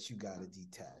must that you got to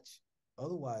detach.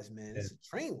 Otherwise, man, Yeah. it's a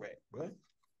train wreck, bro.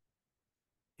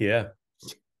 Yeah.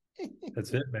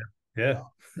 That's it, man. Yeah.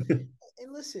 Well,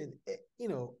 and listen,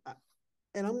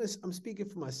 and I'm speaking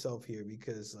for myself here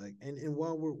because and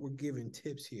while we're giving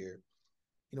tips here,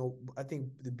 I think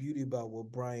the beauty about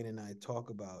what Brian and I talk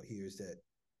about here is that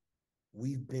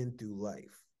we've been through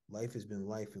life. Life has been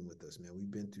lifing with us, man.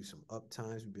 We've been through some up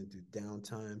times, we've been through down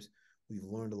times. We've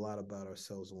learned a lot about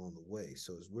ourselves along the way.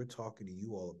 So as we're talking to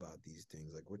you all about these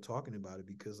things, like we're talking about it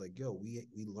because like, yo, we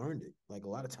learned it. Like a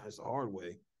lot of times the hard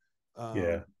way. Um,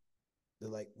 Yeah. they're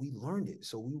like, we learned it.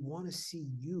 So we want to see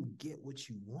you get what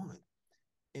you want.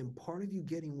 And part of you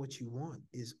getting what you want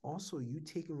is also you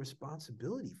taking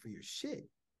responsibility for your shit.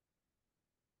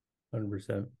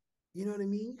 100%. You know what I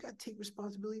mean? You got to take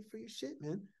responsibility for your shit,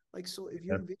 man. Like, so if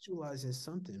Yeah. you're visualizing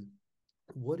something,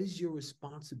 what is your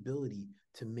responsibility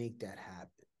to make that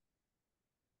happen?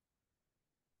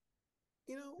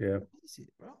 Yeah. What is it,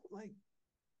 bro? Like,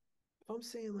 if I'm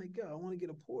saying, like, yo, I want to get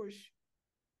a Porsche,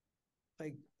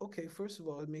 like, okay, first of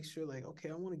all, make sure, like, okay,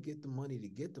 I want to get the money to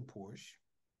get the Porsche.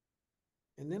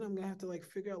 And then I'm gonna have to like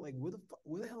figure out like where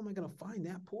the hell am I gonna find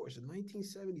that Porsche? A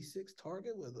 1976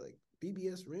 Target with like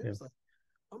BBS Yeah. rims? Like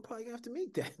I'm probably gonna have to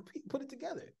make that, put it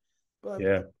together. But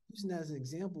Yeah. I'm using that as an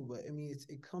example. But I mean,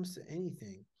 it comes to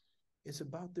anything. It's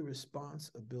about the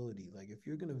responsibility. Like if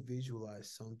you're gonna visualize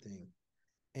something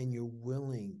and you're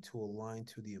willing to align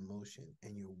to the emotion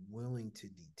and you're willing to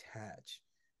detach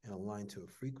and align to a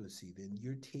frequency, then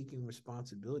you're taking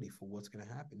responsibility for what's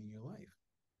gonna happen in your life.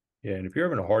 Yeah. And if you're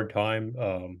having a hard time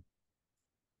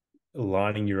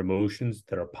aligning your emotions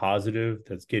that are positive,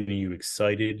 that's getting you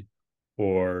excited,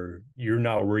 or you're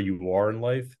not where you are in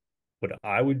life, what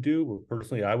I would do, what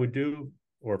personally I would do,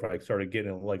 or if I started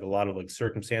getting like a lot of like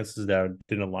circumstances that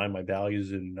didn't align my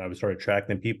values and I would start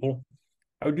attracting people,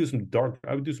 I would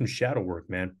do some shadow work,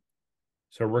 man.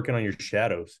 Start working on your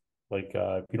shadows. Like,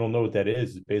 if you don't know what that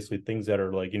is, it's basically things that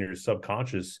are like in your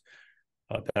subconscious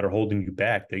that are holding you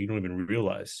back that you don't even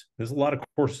realize. There's a lot of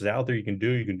courses out there you can do.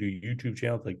 You can do YouTube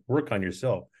channels, like work on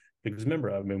yourself. Because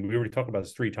remember, I mean, we already talked about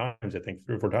this 3 times, I think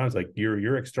 3 or 4 times. Like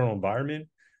your external environment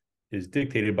is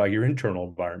dictated by your internal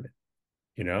environment,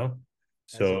 you know?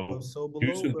 As above, So so do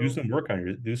below, some do bro. some work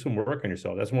on do some work on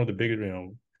yourself. That's one of the biggest,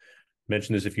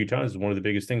 mentioned this a few times. One of the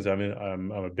biggest things. I mean,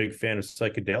 I'm a big fan of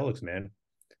psychedelics, man.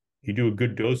 You do a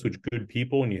good dose with good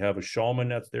people, and you have a shaman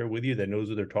that's there with you that knows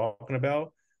what they're talking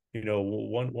about.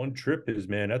 One trip is,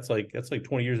 man, that's like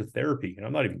 20 years of therapy, and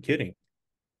I'm not even kidding.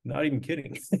 Not even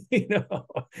kidding. you know,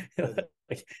 Yeah,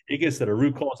 like it gets to the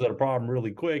root cause of the problem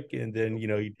really quick, and then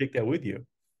you take that with you.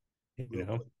 You real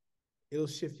know. quick. It'll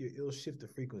shift the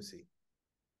frequency.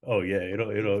 Oh yeah, Big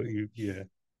it'll time. yeah.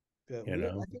 Yeah, You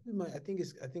know. I think we might. I think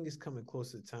it's coming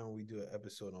close to the time where we do an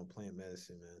episode on plant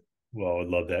medicine, man. Well, I would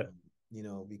love that.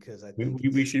 Because I We, think we,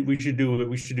 we should we should do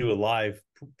we should do a live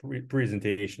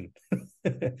presentation.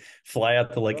 Fly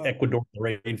out to like bro. Ecuador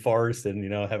rainforest and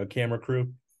have a camera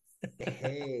crew.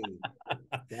 Hey,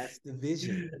 that's the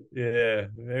vision. Yeah.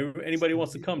 That's Anybody the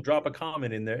wants to vision. come, drop a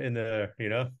comment in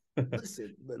the.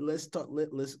 Listen, let's talk.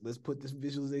 Let's put this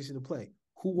visualization to play.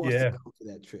 Who wants to Yeah. come for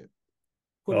that trip?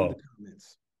 Put it in the Oh,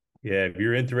 comments. yeah. If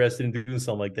you're interested in doing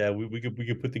something like that, we could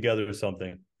put together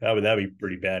something. That'd be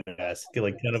pretty badass. Get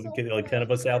like 10 of So get like 10 fun,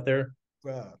 of us out there.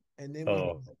 bro. And then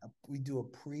Oh, we do a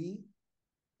pre,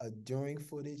 a during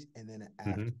footage, and then an mhm.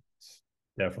 afterwards.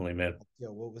 Definitely, man.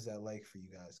 Yo, what was that like for you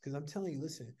guys? Because I'm telling you,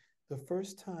 listen, the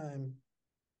first time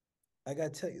I gotta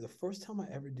tell you, the first time I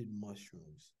ever did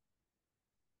mushrooms,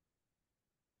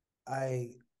 I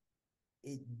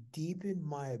it deepened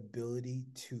my ability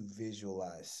to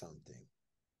visualize something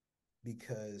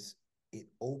because it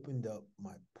opened up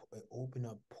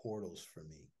portals for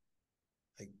me,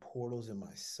 like portals in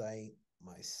my sight,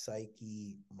 my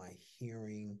psyche, my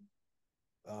hearing,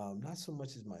 not so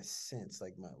much as my sense,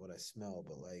 like my what I smell,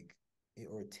 but like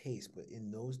or taste, but in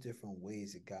those different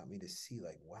ways, it got me to see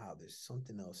like, wow, there's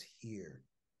something else here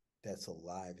that's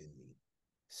alive in me.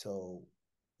 So,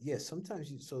 yeah,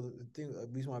 sometimes you. So the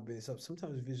reason why I bring this up,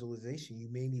 sometimes visualization, you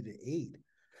may need an aid.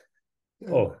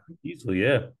 Oh, easily,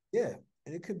 yeah. Yeah,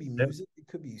 and it could be Yeah. music, it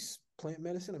could be plant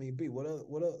medicine. I mean, B,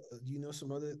 do you know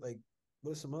some other like?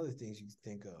 What are some other things you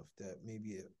think of that may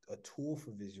be a tool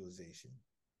for visualization?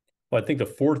 Well, I think the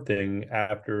fourth thing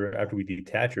after we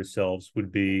detach ourselves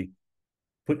would be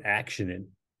put action in.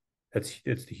 That's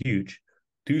huge.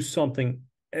 Do something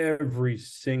every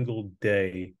single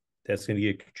day that's going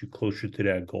to get you closer to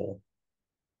that goal.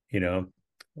 You know,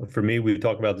 for me, we've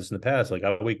talked about this in the past. Like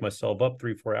I wake myself up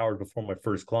 3, 4 hours before my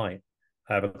first client.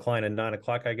 I have a client at 9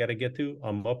 o'clock I got to get to.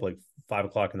 I'm up like 5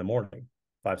 o'clock in the morning,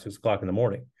 5, 6 o'clock in the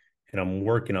morning, and I'm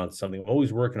working on something. I'm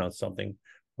always working on something.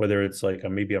 Whether it's like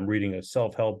maybe I'm reading a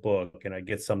self help book and I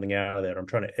get something out of that, or I'm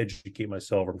trying to educate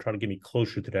myself, or I'm trying to get me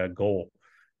closer to that goal.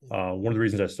 Yeah, One of the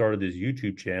reasons I started this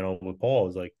YouTube channel with Paul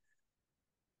is like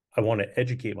I want to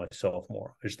educate myself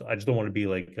more. I just don't want to be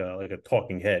like a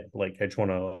talking head. Like I just want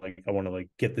to like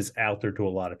get this out there to a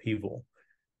lot of people,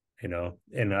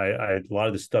 And I a lot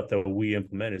of the stuff that we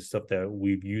implement is stuff that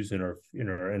we've used in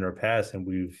our past, and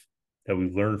we've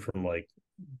learned from like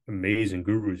amazing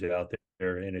gurus out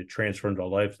there, and it transformed our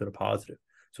lives to the positive.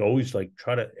 So always like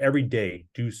try to every day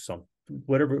do something,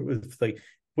 whatever. It's like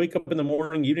wake up in the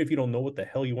morning, even if you don't know what the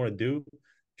hell you want to do,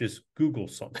 just Google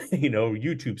something,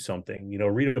 YouTube something,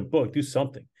 read a book, do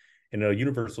something. And the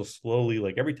universe will slowly,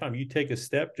 like every time you take a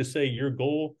step, just say your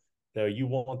goal that you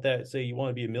want that, say you want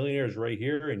to be a millionaire is right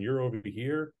here and you're over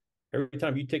here. Every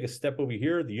time you take a step over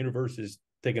here, the universe is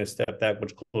taking a step that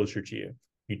much closer to you.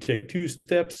 You take 2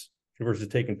 steps, universe is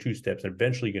taking 2 steps, and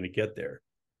eventually you're going to get there.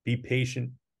 Be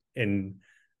patient. And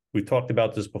we talked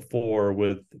about this before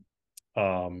with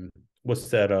um what's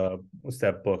that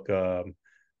book?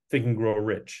 Think and Grow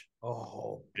Rich.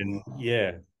 oh, And bro.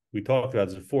 yeah, we talked about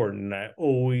this before, and I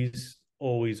always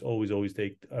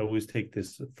take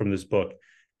this from this book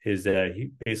is that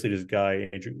he basically this guy,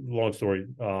 long story,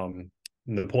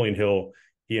 Napoleon Hill,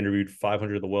 he interviewed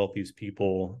 500 of the wealthiest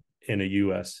people in the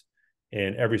U.S.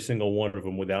 and every single one of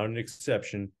them, without an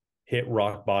exception, hit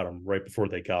rock bottom right before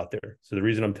they got there. So the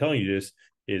reason I'm telling you this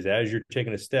is as you're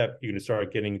taking a step, you're going to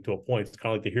start getting to a point. It's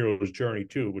kind of like the hero's journey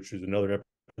too, which is another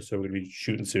episode we're going to be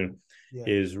shooting soon. Yeah,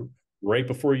 Is right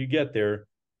before you get there,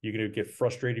 you're gonna get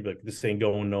frustrated, like this ain't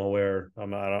going nowhere.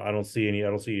 I don't see any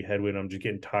headwind. I'm just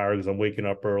getting tired because I'm waking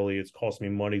up early. It's costing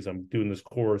me money because I'm doing this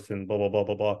course and blah blah blah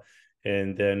blah blah.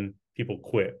 And then people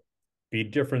quit. Be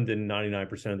different than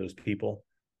 99% of those people.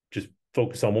 Just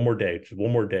focus on one more day, just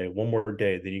one more day, one more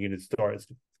day. Then you're gonna start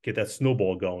get that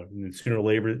snowball going. And sooner or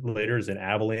later is an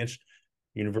avalanche.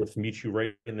 Universe meets you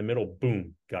right in the middle.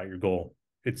 Boom, got your goal.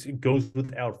 It goes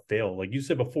without fail. Like you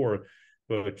said before,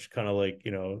 which kind of like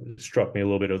struck me a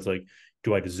little bit. It was like,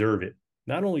 do I deserve it?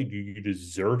 Not only do you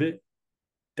deserve it,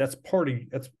 that's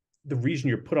the reason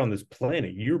you're put on this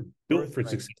planet. You're built for birthright.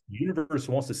 success. The universe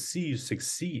wants to see you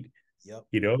succeed. Yep.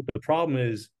 The problem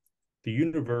is the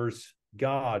universe,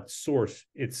 God, source,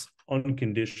 it's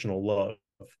unconditional love,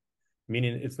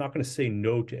 meaning it's not going to say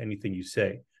no to anything you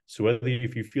say. So whether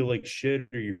if you feel like shit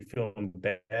or you're feeling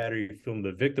bad or you're feeling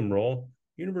the victim role,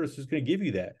 universe is going to give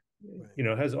you that. Right. You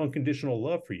know, it has unconditional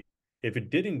love for you. If it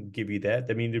didn't give you that,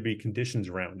 that means there'd be conditions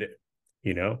around it.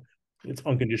 You know, it's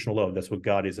unconditional love. That's what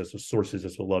God is. That's what source is.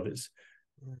 That's what love is.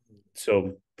 Mm-hmm.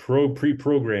 So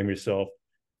pre-program yourself,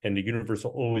 and the universe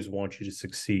will always want you to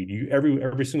succeed. You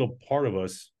every single part of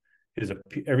us is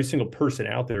every single person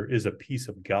out there is a piece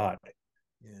of God.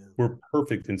 Yeah. We're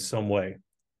perfect in some way.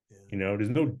 Yeah. You know, there's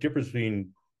no difference between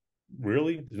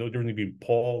there's no difference between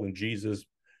Paul and Jesus,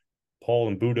 Paul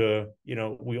and Buddha. You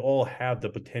know, we all have the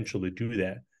potential to do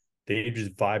that. They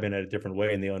just vibe in at a different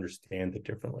way and they understand it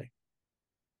differently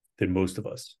than most of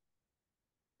us.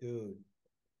 Dude.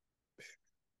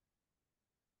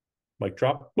 Mic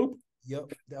drop, boop.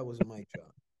 Yep. That was a mic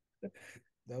drop.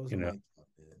 That was a You know, mic drop,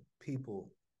 man.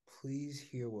 People, please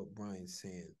hear what Brian's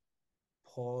saying.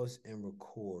 Pause and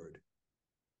record.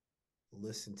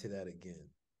 Listen to that again.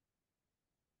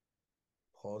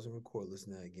 Pause and record.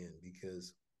 Listen to that again,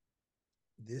 because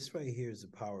this right here is the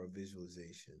power of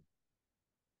visualization.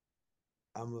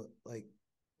 Like,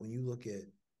 when you look at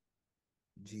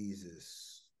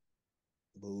Jesus,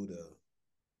 Buddha,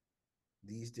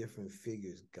 these different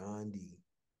figures, Gandhi,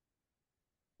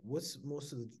 what's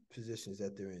most of the positions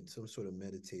that they're in? Some sort of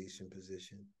meditation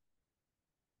position,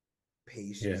 yeah,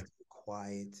 patience,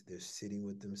 quiet, they're sitting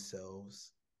with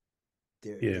themselves,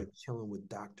 yeah, they're chilling with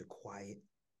Dr. Quiet.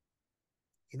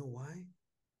 You know why?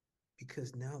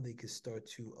 Because now they can start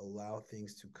to allow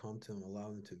things to come to them, allow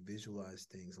them to visualize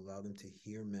things, allow them to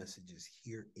hear messages,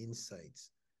 hear insights.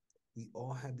 We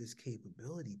all have this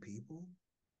capability, people.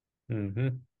 mm-hmm.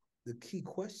 The key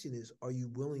question is, are you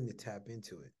willing to tap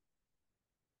into it?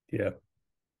 Yeah.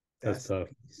 That's That's the tough.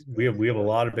 piece, We right? have a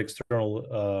lot of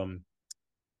external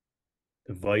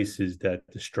devices that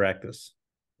distract us.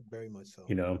 Very much so.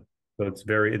 You know, so it's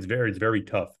very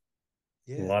tough.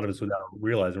 A Yeah, lot of us without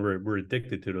realizing we're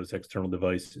addicted to those external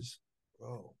devices.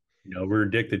 bro. You know, we're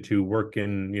addicted to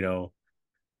working, you know,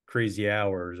 crazy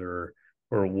hours or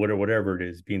whatever it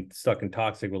is, being stuck in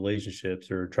toxic relationships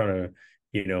or trying to,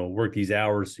 you know, work these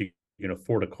hours so you can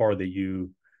afford a car that you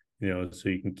know, so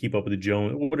you can keep up with the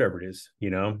Jones, whatever it is, you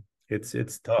know. It's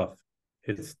tough.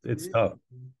 It It's is. tough.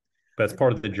 But it's I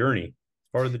part think of the journey.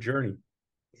 It's part of the journey.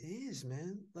 it is,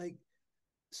 man. Like,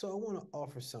 so I want to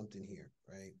offer something here,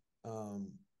 right? Um,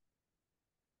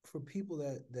 for people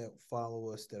that follow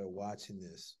us that are watching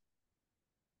this,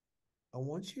 I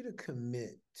want you to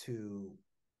commit to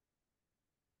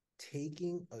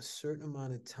taking a certain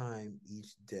amount of time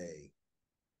each day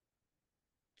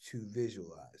to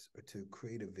visualize or to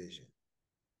create a vision.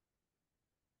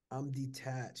 I'm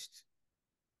detached.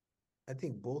 I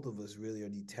think both of us really are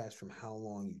detached from how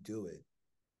long you do it.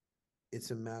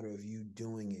 It's a matter of you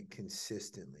doing it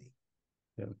consistently.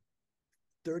 Yeah.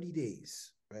 30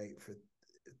 days, right? For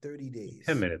 30 10 days.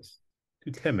 minutes.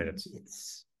 Do 10 10 minutes.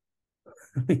 minutes.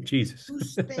 Jesus. You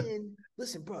spend,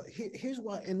 listen, bro, here's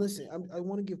why. And listen, I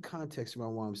want to give context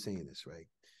around why I'm saying this, right?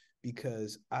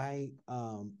 Because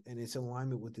and it's in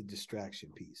alignment with the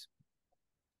distraction piece.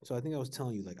 So I think I was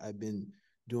telling you, like, I've been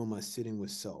doing my sitting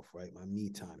with self, right? My me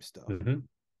time stuff. Mm-hmm.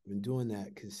 I've been doing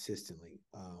that consistently.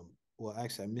 Well,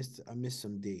 actually, I missed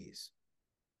some days,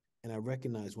 and I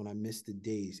recognized when I missed the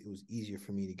days, it was easier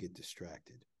for me to get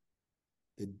distracted.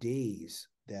 The days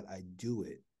that I do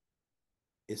it,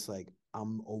 it's like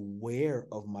I'm aware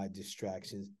of my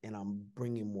distractions and I'm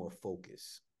bringing more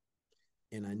focus.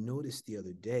 And I noticed the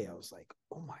other day, I was like,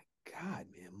 oh my God,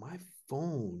 man, my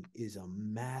phone is a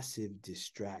massive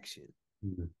distraction.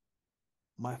 Mm-hmm.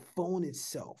 My phone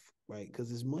itself, right?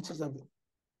 Because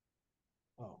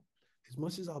oh, as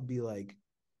much as I'll be like,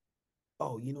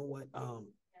 oh, you know what?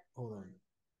 Hold on.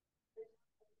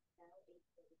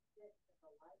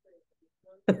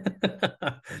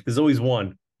 There's always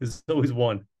one. There's always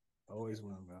one. Always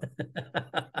one,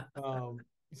 bro.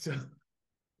 So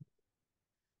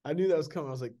I knew that was coming.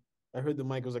 I was like, I heard the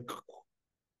mic. I was like,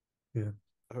 Yeah.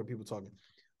 I heard people talking.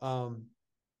 Um,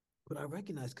 but I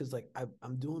recognize because like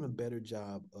I'm doing a better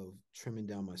job of trimming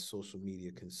down my social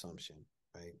media consumption,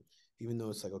 right? Even though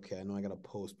it's like, okay, I know I got to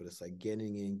post, but it's like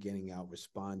getting in, getting out,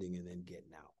 responding, and then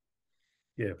getting out.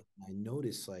 Yeah. I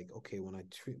noticed like, okay, when I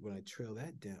trail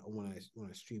that down, or when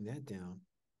I stream that down,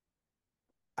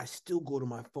 I still go to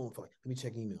my phone for like, let me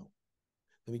check email,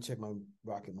 let me check my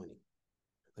Rocket Money,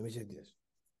 let me check this.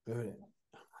 Remember that?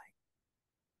 I'm like,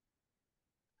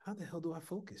 how the hell do I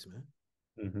focus, man?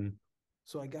 Mm-hmm.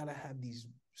 So I gotta have these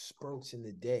spurts in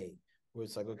the day where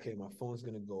it's like, okay, my phone's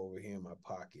gonna go over here in my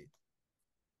pocket.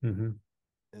 Mm-hmm.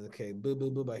 And okay, boop,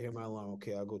 boop, boop, I hear my alarm.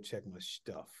 Okay, I'll go check my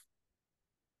stuff.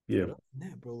 Yeah. But other than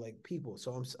that, bro, like people.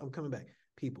 So I'm coming back.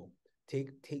 People, take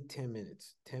 10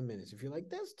 minutes. 10 minutes. If you're like,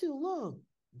 that's too long,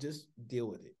 just deal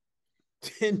with it.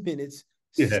 10 minutes,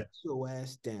 Yeah. sit your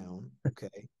ass down.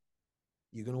 Okay.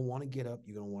 You're gonna want to get up,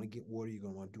 you're gonna want to get water, you're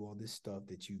gonna want to do all this stuff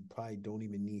that you probably don't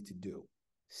even need to do.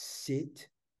 Sit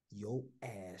your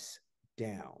ass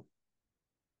down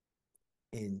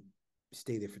and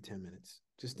stay there for 10 minutes.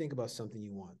 Just think about something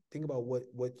you want. Think about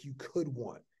what you could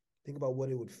want. Think about what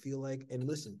it would feel like. And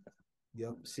listen,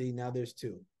 yep, see, now there's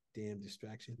two. Damn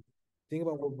distraction. Think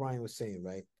about what Brian was saying,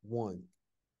 right? One,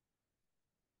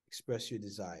 express your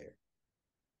desire.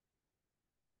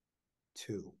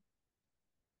 Two,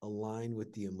 align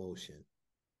with the emotion.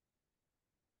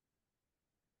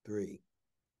 Three,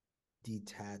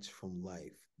 detach from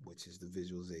life, which is the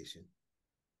visualization,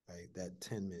 right? That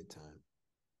 10-minute time.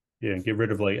 Yeah, and get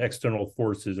rid of like external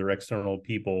forces or external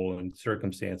people and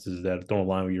circumstances that don't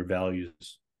align with your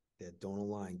values. That don't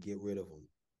align, get rid of them.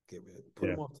 Get rid of, put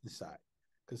Yeah. them off to the side.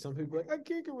 Because some people are like, I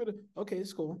can't get rid of. Okay,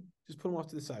 it's cool. Just put them off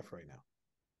to the side for right now.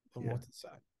 Put them Yeah. off to the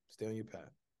side. Stay on your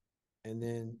path. And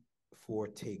then for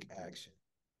take action.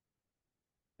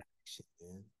 Shit,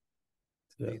 man.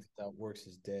 Yeah. Faith without works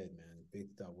is dead, man. Faith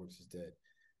without works is dead.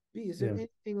 B, is there Yeah.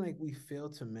 anything like we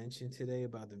failed to mention today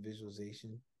about the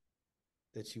visualization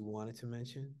that you wanted to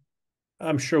mention?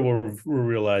 I'm sure we'll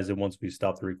realize it once we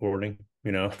stop the recording,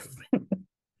 you know.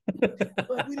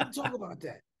 Like we didn't talk about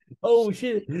that. Oh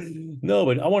shit. No,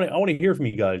 but I want to hear from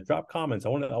you guys. Drop comments. I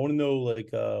want to know like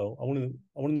I want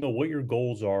to know what your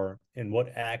goals are and what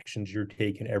actions you're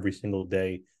taking every single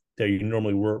day that you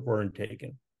normally weren't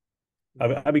taking.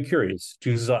 Right. I'd be curious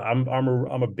because I'm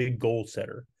a big goal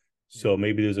setter. So Mm-hmm.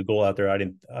 maybe there's a goal out there I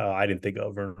didn't think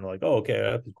of, and like, oh, okay,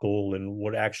 that's cool. And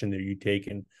what action are you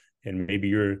taking? And maybe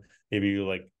you're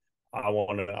like, I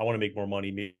want to make more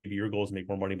money. Maybe your goal is to make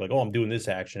more money. Like, oh, I'm doing this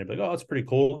action. I'd be like, oh, that's pretty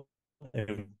cool.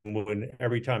 And when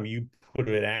every time you put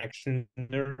an action in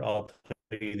there, I'll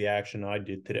tell you the action I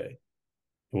did today.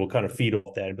 And we'll kind of feed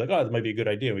off that and be like, oh, that might be a good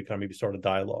idea. We kind of maybe start a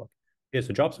dialogue. Yeah,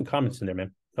 so drop some comments in there,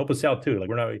 man. Help us out too. Like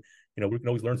we're not, we can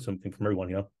always learn something from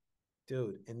everyone,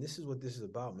 Dude, and this is what this is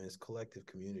about, man. It's collective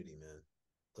community, man.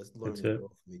 Let's learn That's and it. grow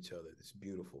from each other. It's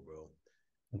beautiful, bro.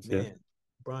 That's it. Man,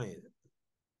 Brian,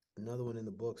 another one in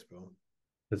the books, bro.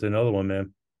 That's another one,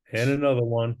 man. And another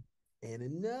one. And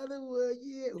another one,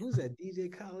 yeah. Who's that?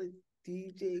 DJ Khaled?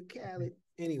 DJ Khaled.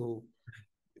 Anywho,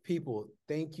 people,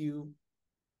 thank you,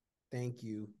 thank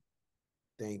you,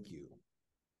 thank you.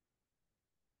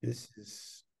 This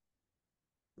is,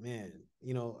 man,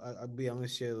 I'm gonna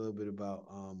share a little bit about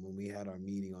when we had our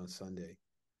meeting on Sunday.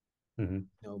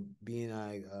 Mm-hmm. B and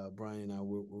I, Brian and I,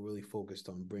 we're really focused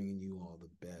on bringing you all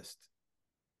the best,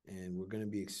 and we're going to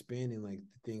be expanding like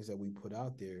the things that we put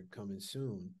out there coming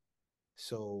soon.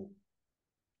 So,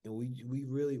 and we're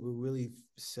really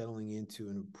settling into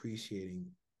and appreciating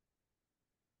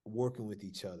working with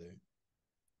each other,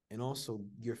 and also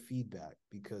your feedback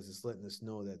because it's letting us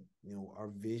know that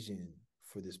our vision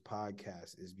for this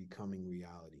podcast is becoming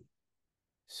reality.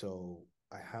 So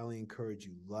I highly encourage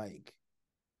you like,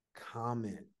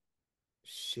 comment,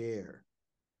 share,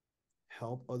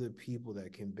 help other people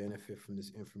that can benefit from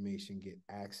this information get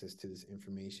access to this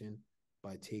information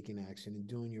by taking action and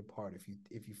doing your part. If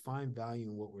you find value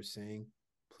in what we're saying,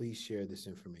 please share this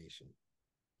information.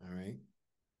 All right.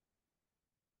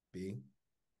 B.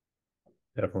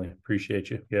 Definitely appreciate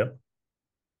you. Yeah.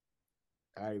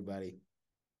 All right, everybody.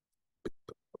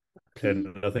 P.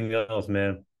 And nothing else,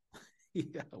 man.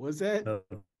 Yeah. What's that?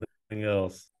 Nothing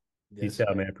else. Peace Yes, out,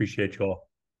 sir. man. Appreciate you all.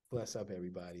 Bless up,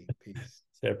 everybody. Peace.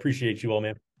 So I appreciate you all,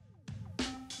 man.